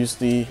had to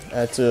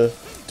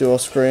do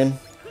off screen.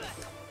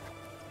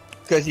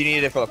 Because you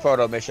needed it for the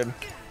photo mission.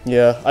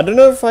 Yeah, I don't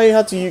know if I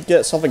had to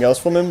get something else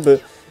from him,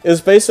 but it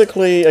was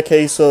basically a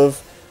case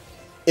of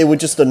it would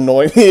just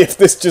annoy me if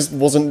this just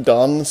wasn't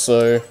done.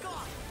 So,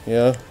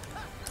 yeah.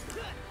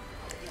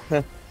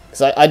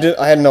 Because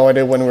I had no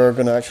idea when we were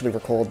gonna actually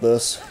record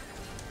this.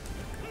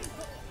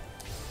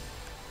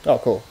 Oh,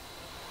 cool.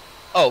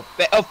 Oh,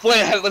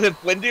 Flynn, was it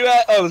Flynn do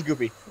that? Oh, it was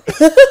Goofy.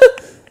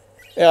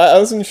 Yeah, I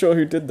wasn't sure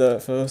who did that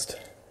at first.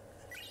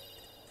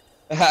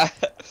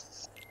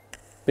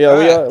 But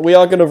yeah, we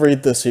are gonna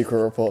read the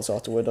secret reports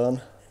after we're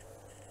done.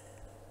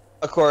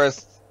 Of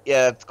course,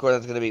 yeah, of course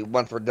it's gonna be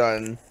once we're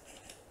done.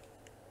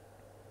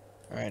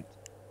 Alright.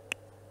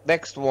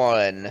 Next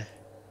one.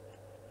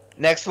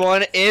 Next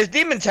one is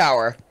Demon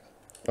Tower.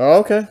 Oh,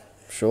 okay.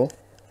 Sure.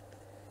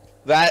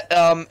 That,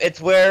 it's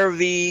where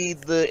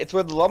it's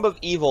where the Lump of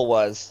Evil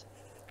was.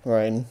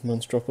 Right, in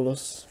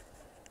Monstropolis.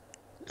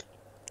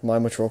 My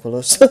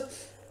Metropolis.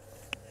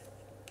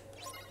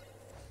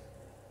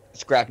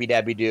 Scrappy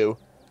Dabby Doo.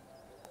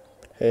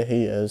 Here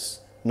he is.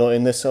 Not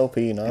in this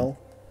LP now.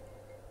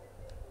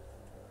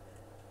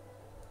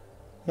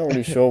 Not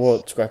really sure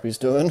what Scrappy's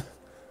doing.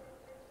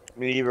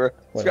 Me neither.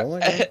 Wait, oh my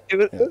God.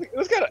 It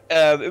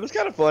was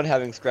kind of fun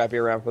having Scrappy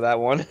around for that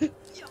one.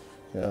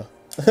 Yeah.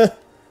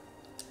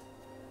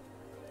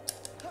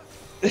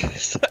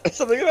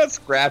 Something about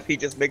Scrappy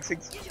just makes it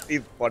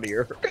even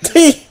funnier.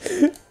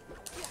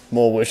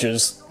 More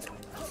wishes.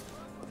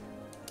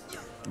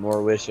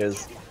 More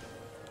wishes.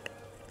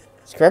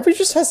 Scrappy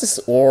just has this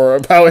aura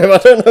about him, I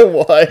don't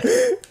know why.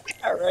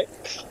 Alright.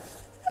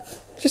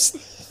 Just...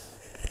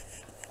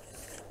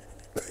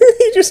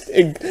 he just,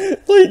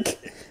 like...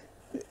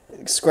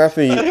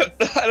 Scrappy... I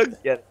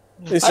don't get it.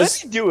 It's How just...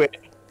 does he do it?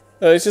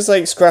 It's just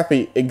like,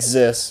 Scrappy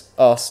exists,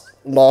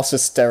 laughs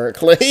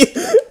hysterically.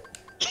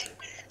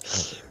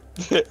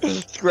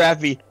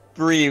 Scrappy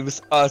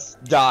breathes, us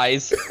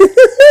dies.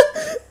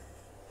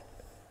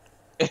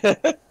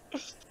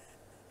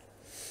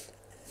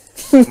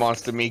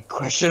 Monster meat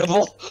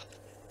questionable.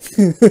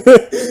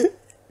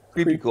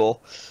 Creepy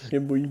cool. Yeah,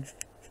 boy.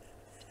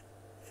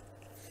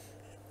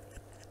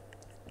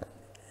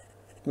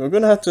 We're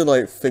gonna have to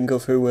like think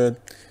of who we're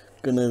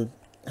gonna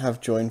have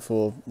join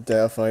for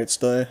Dare Fights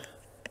Day.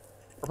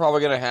 We're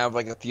probably gonna have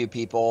like a few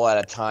people at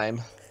a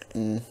time.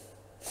 Mm.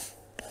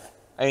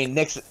 I mean,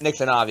 Nick's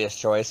an obvious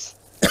choice.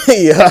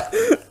 Yeah.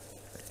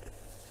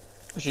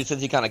 Especially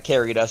since he kind of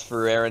carried us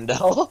through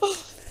Arendelle.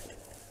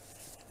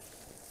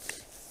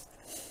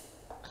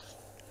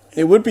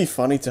 It would be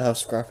funny to have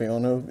Scrappy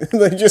on him.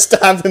 Like just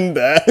have him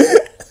there.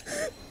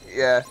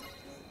 Yeah.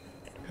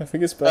 I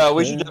think it's better.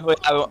 We should definitely.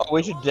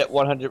 We should get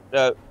 100.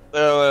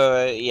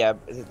 Yeah.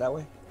 Is it that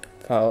way?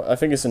 Power. I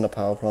think it's in the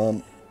power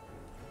plant.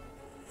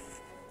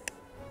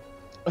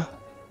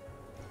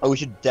 Oh, we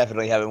should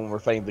definitely have it when we're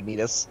fighting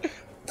Vanitas.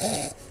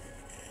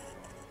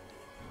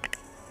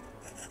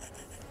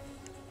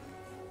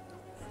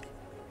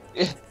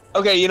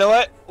 Okay, you know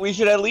what? We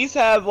should at least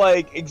have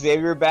like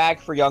Xavier back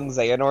for young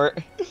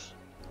Xehanort.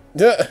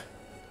 Yeah.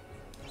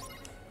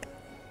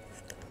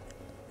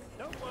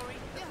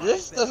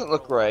 This doesn't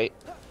look right.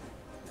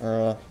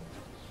 Uh.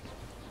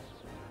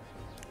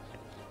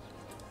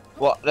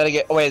 Well, then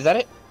again. Oh, wait, is that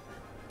it?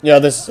 Yeah,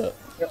 this is it.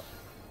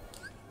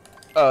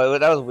 Oh,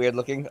 that was weird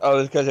looking. Oh, it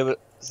was because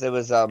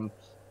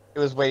it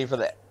was waiting for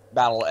the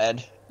battle to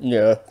end.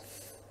 Yeah.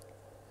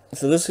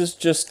 So this is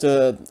just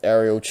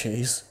aerial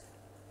cheese.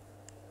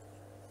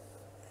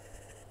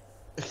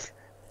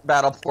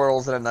 Battle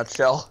portals in a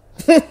nutshell.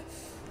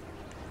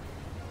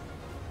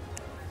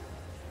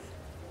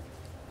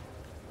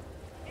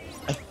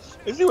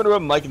 I just wonder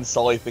what Mike and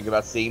Sully think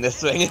about seeing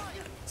this thing.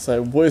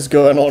 So what is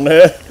going on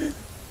here?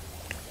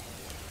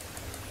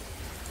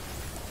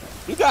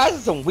 You guys are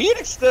some weird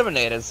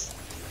exterminators.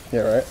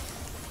 Yeah, right.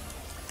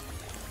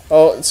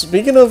 Oh,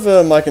 speaking of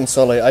Mike and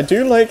Sully, I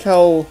do like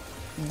how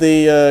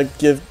they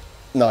give...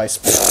 Nice.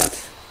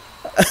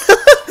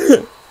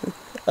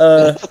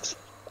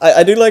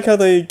 I do like how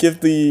they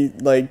give the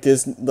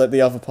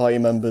the other party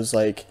members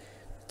like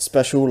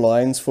special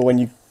lines for when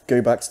you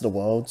go back to the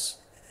worlds.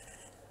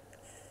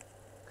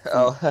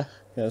 Oh. Yeah,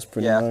 that's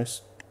pretty Yeah.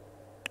 nice.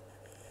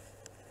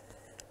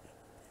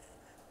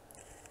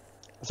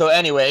 So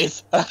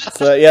anyways.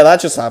 So yeah, that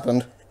just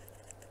happened.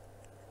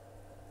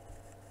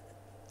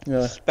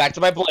 Yeah. Back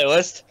to my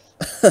playlist.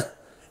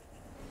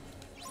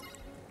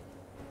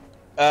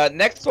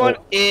 Next one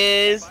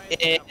is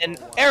in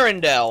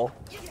Arendelle.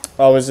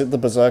 Oh, is it the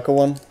Berserker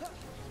one?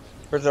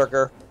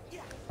 Berserker.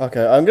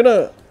 Okay, I'm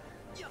gonna...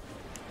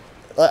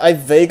 I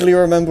vaguely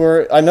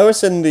remember it. I know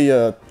it's in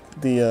the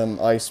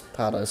Ice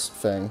Palace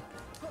thing.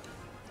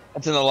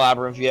 It's in the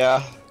labyrinth,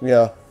 yeah.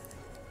 Yeah.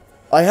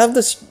 I have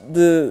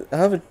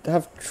I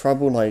have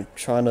trouble, like,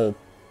 trying to,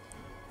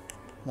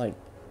 like,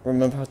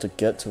 remember how to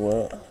get to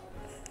it.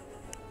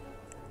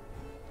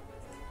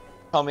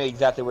 Tell me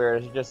exactly where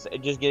it is.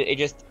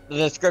 The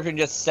description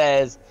just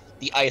says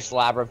the Ice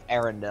Labyrinth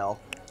Arendelle.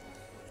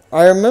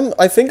 I remember,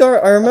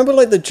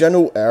 like, the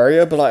general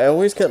area, but I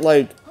always get,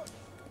 like,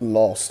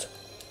 lost.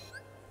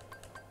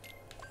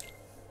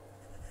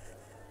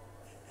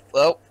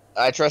 Well,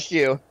 I trust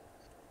you.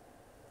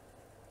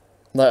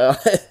 Like,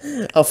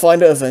 I'll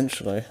find it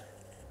eventually.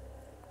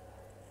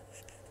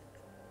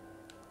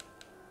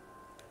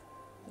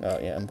 Oh,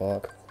 yeah,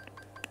 embark.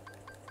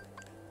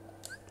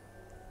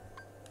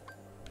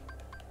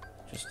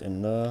 Just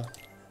in there.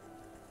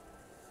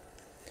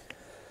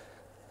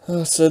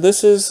 So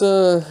this is,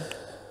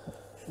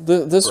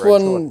 this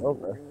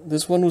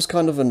one was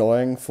kind of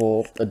annoying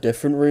for a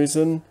different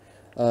reason.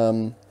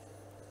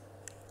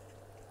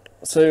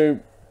 So,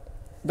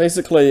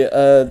 basically,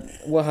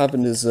 what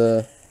happened is,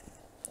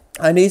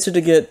 I needed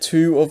to get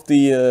 2 of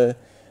the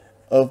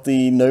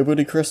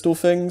Nobody Crystal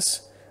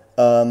things,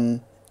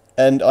 and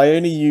I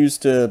only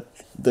used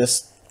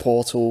this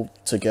portal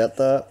to get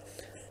that,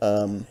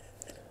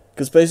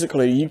 because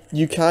basically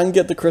you can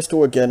get the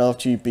crystal again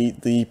after you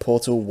beat the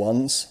portal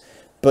once,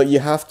 but you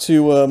have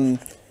to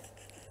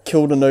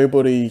kill the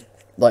Nobody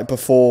like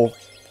before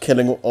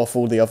killing off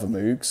all the other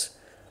Moogs,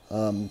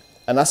 and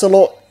that's a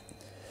lot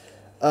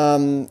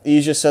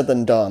easier said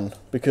than done,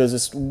 because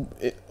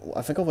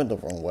I think I went the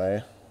wrong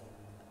way.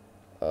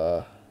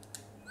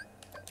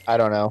 I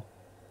don't know.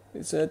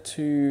 Is there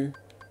 2...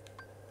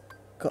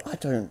 God, I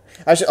don't...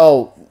 Actually,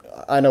 oh,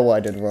 I know what I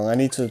did wrong. I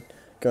need to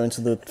go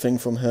into the thing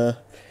from here.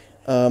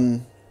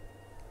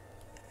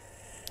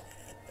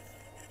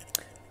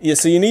 Yeah,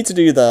 so you need to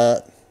do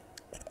that.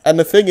 And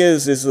the thing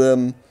is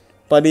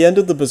by the end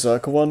of the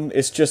Berserker one,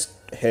 it's just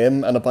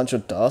him and a bunch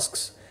of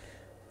Dusks.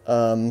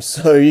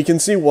 So you can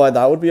see why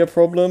that would be a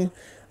problem.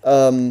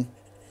 And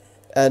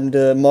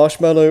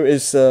Marshmallow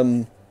is,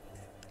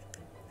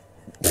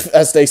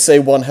 as they say,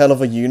 one hell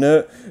of a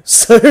unit.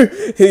 So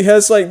he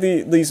has like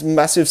these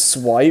massive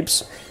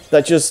swipes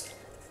that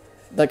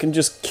can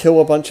just kill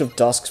a bunch of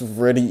Dusks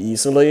really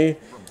easily.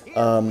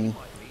 And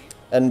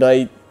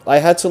I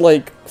had to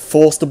like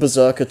force the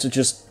Berserker to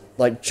just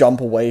like jump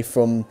away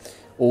from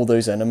all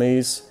those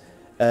enemies,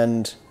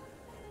 and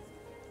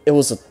it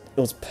was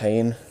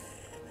pain.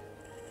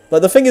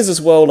 Like, the thing is as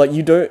well, like,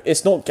 you don't...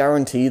 It's not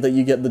guaranteed that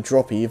you get the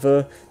drop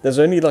either. There's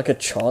only, like, a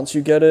chance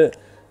you get it.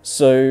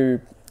 So,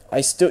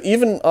 I still...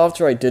 Even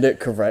after I did it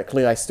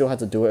correctly, I still had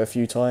to do it a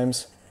few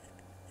times.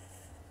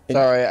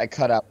 Sorry, I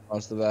cut out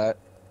most of that.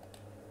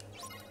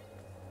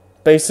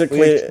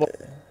 Basically... What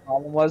the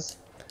problem was?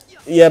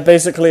 Yeah,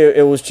 basically,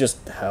 it was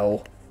just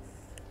hell.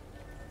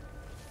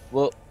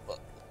 Well,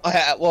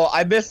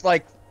 I missed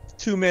like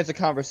 2 minutes of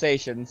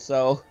conversation,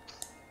 so...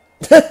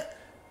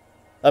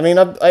 I mean,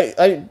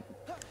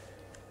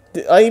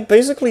 I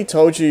basically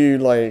told you,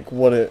 like,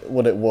 what it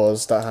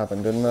was that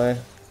happened, didn't I?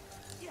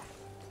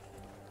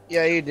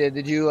 Yeah, you did.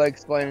 Did you like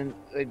explain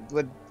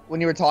when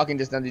you were talking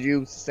just now? Did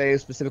you say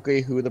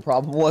specifically who the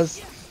problem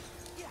was?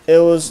 It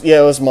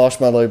was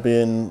Marshmallow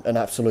being an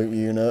absolute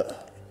unit.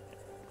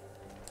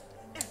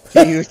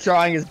 He was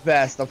trying his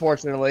best,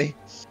 unfortunately.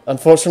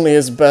 Unfortunately,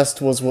 his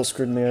best was what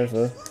screwed me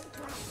over.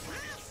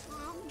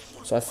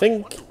 So I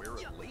think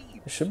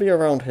it should be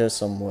around here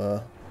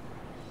somewhere.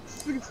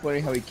 Just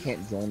explaining how he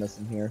can't join us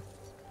in here.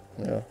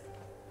 Yeah.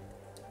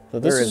 So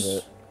this Where is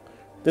it?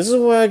 This is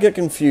where I get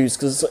confused,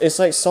 because it's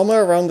like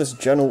somewhere around this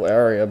general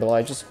area, but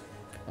I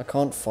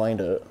can't find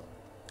it.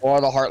 Or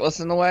are the Heartless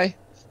in the way?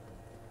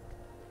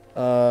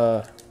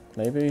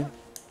 Maybe?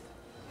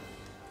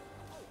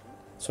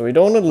 So we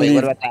don't want to Wait, leave...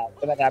 what about that?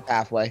 What about that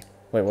pathway?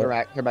 Wait,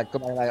 what? Go back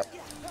up.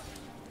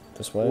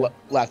 This way?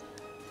 Left.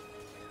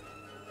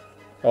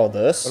 Oh,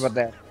 this? What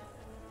about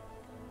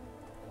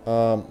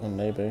there?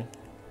 Maybe.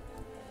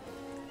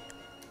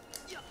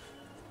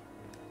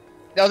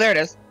 No, there it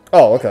is.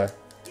 Oh, okay.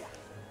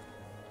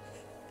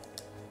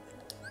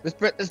 This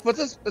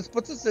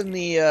puts us in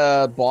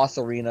the boss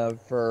arena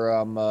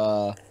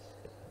for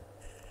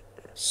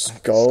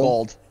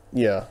Scald.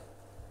 Yeah.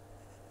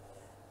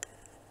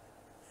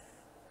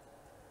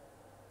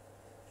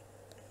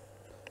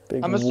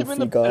 Big I'm assuming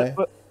wolfy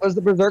guy. Was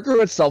the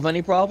Berserker itself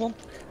any problem?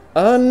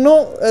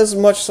 Not as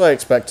much as I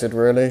expected,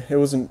 really. It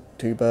wasn't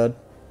too bad.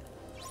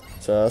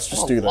 So let's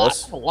just do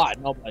this. A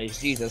lot, nobody's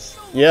Jesus.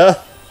 Yeah.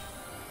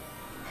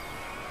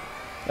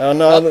 Oh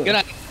no, Well, good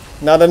night.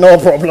 not a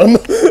problem.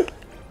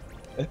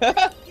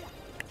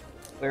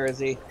 Where is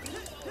he?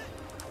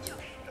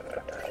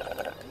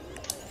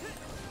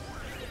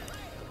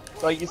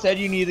 So you said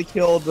you need to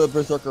kill the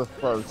Berserker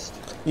first.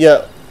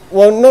 Yeah.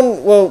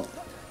 Well,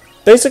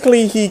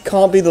 basically he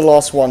can't be the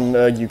last one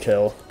you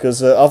kill,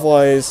 because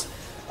otherwise,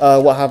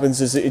 what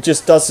happens is it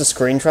just does the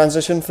screen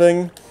transition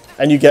thing,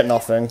 and you get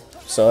nothing.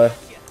 So.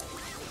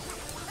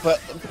 But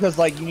because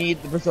like you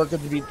need the Berserker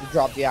to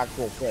drop the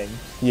actual thing.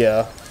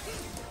 Yeah.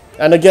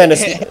 And again,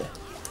 it's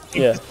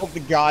yeah. Hope to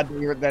God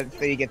that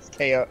he gets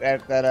KO.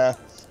 That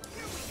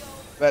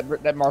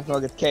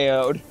Marshmallow gets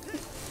KO'd.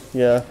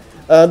 Yeah.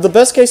 The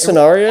best case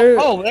scenario.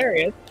 Oh, there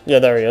he is. Yeah,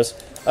 there he is.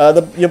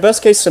 Your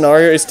best case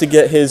scenario is to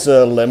get his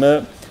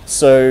limit,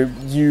 so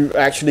you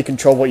actually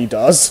control what he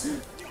does.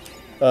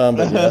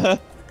 But yeah.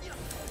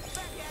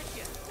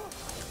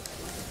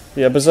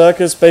 Yeah,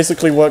 Berserkers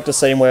basically work the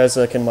same way as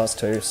Kinmas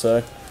too,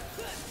 so.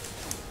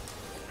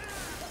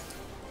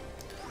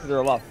 They're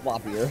a lot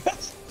floppier.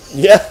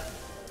 Yeah.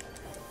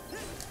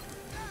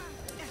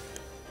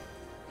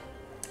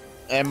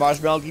 And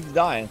Marshmallow keeps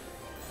dying.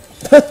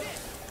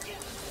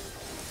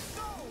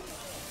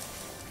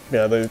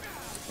 Yeah, there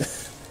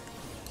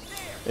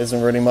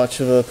isn't really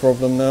much of a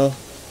problem now.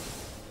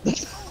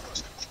 That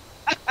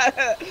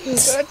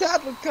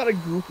attack was kind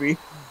of goofy.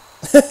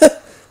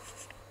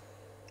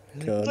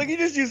 God. It's like he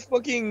just used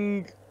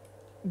fucking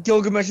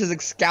Gilgamesh's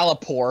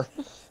Excalibur.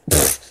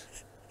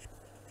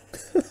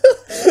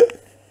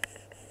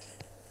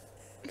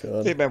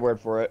 God. Take my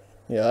word for it.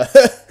 Yeah.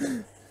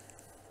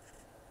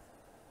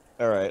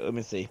 Alright, let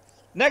me see.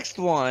 Next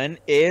one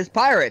is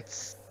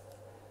Pirates.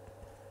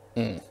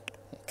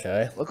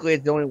 Okay. Luckily,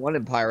 it's the only one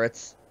in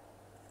Pirates.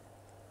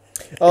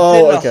 Oh, it's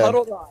in the okay.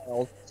 Huddled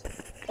Isles.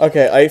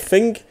 Okay, I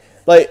think,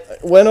 like,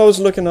 when I was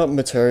looking up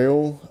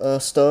material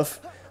stuff,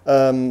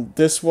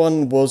 this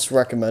one was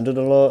recommended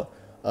a lot.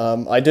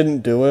 I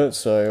didn't do it,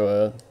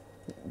 so,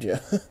 yeah.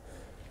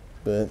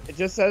 But... It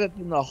just said it's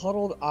in the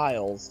Huddled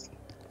Isles.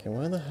 Okay,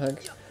 where the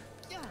heck?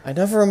 I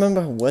never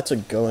remember where to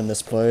go in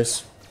this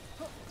place.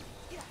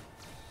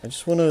 I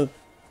just wanna...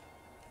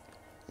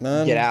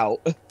 Man... Get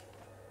out.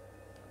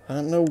 I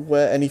don't know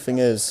where anything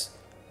is.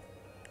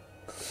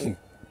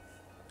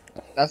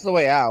 That's the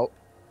way out.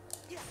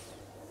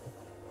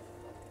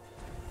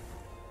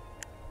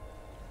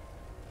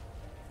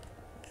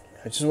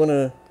 I just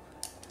wanna...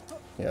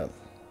 Yeah.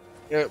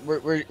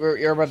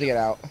 You're about to get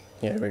out.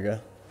 Yeah, here we go.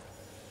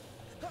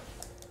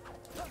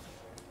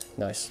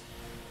 Nice.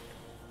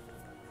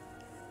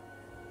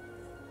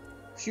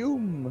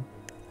 Shoom.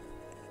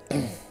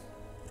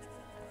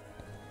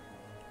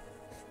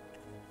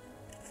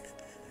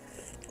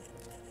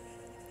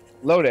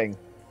 Loading.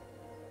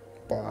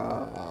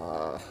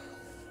 Bah.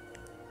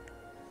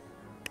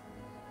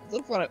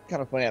 It's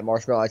kind of funny that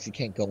Marshmallow actually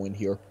can't go in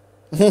here.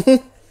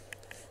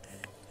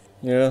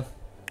 Yeah.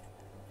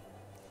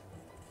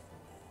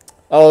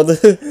 Oh,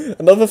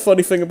 another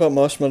funny thing about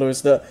Marshmallow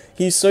is that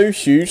he's so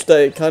huge that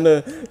it kind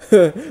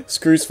of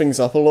screws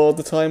things up a lot of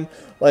the time.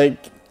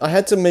 Like, I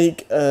had to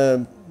make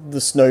the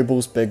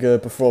snowballs bigger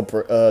before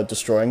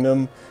destroying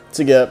them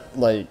to get,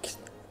 like,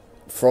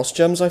 frost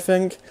gems, I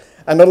think.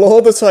 And a lot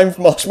of the time,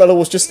 Marshmallow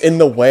was just in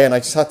the way and I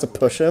just had to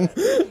push him.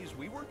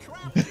 We were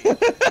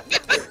trapped.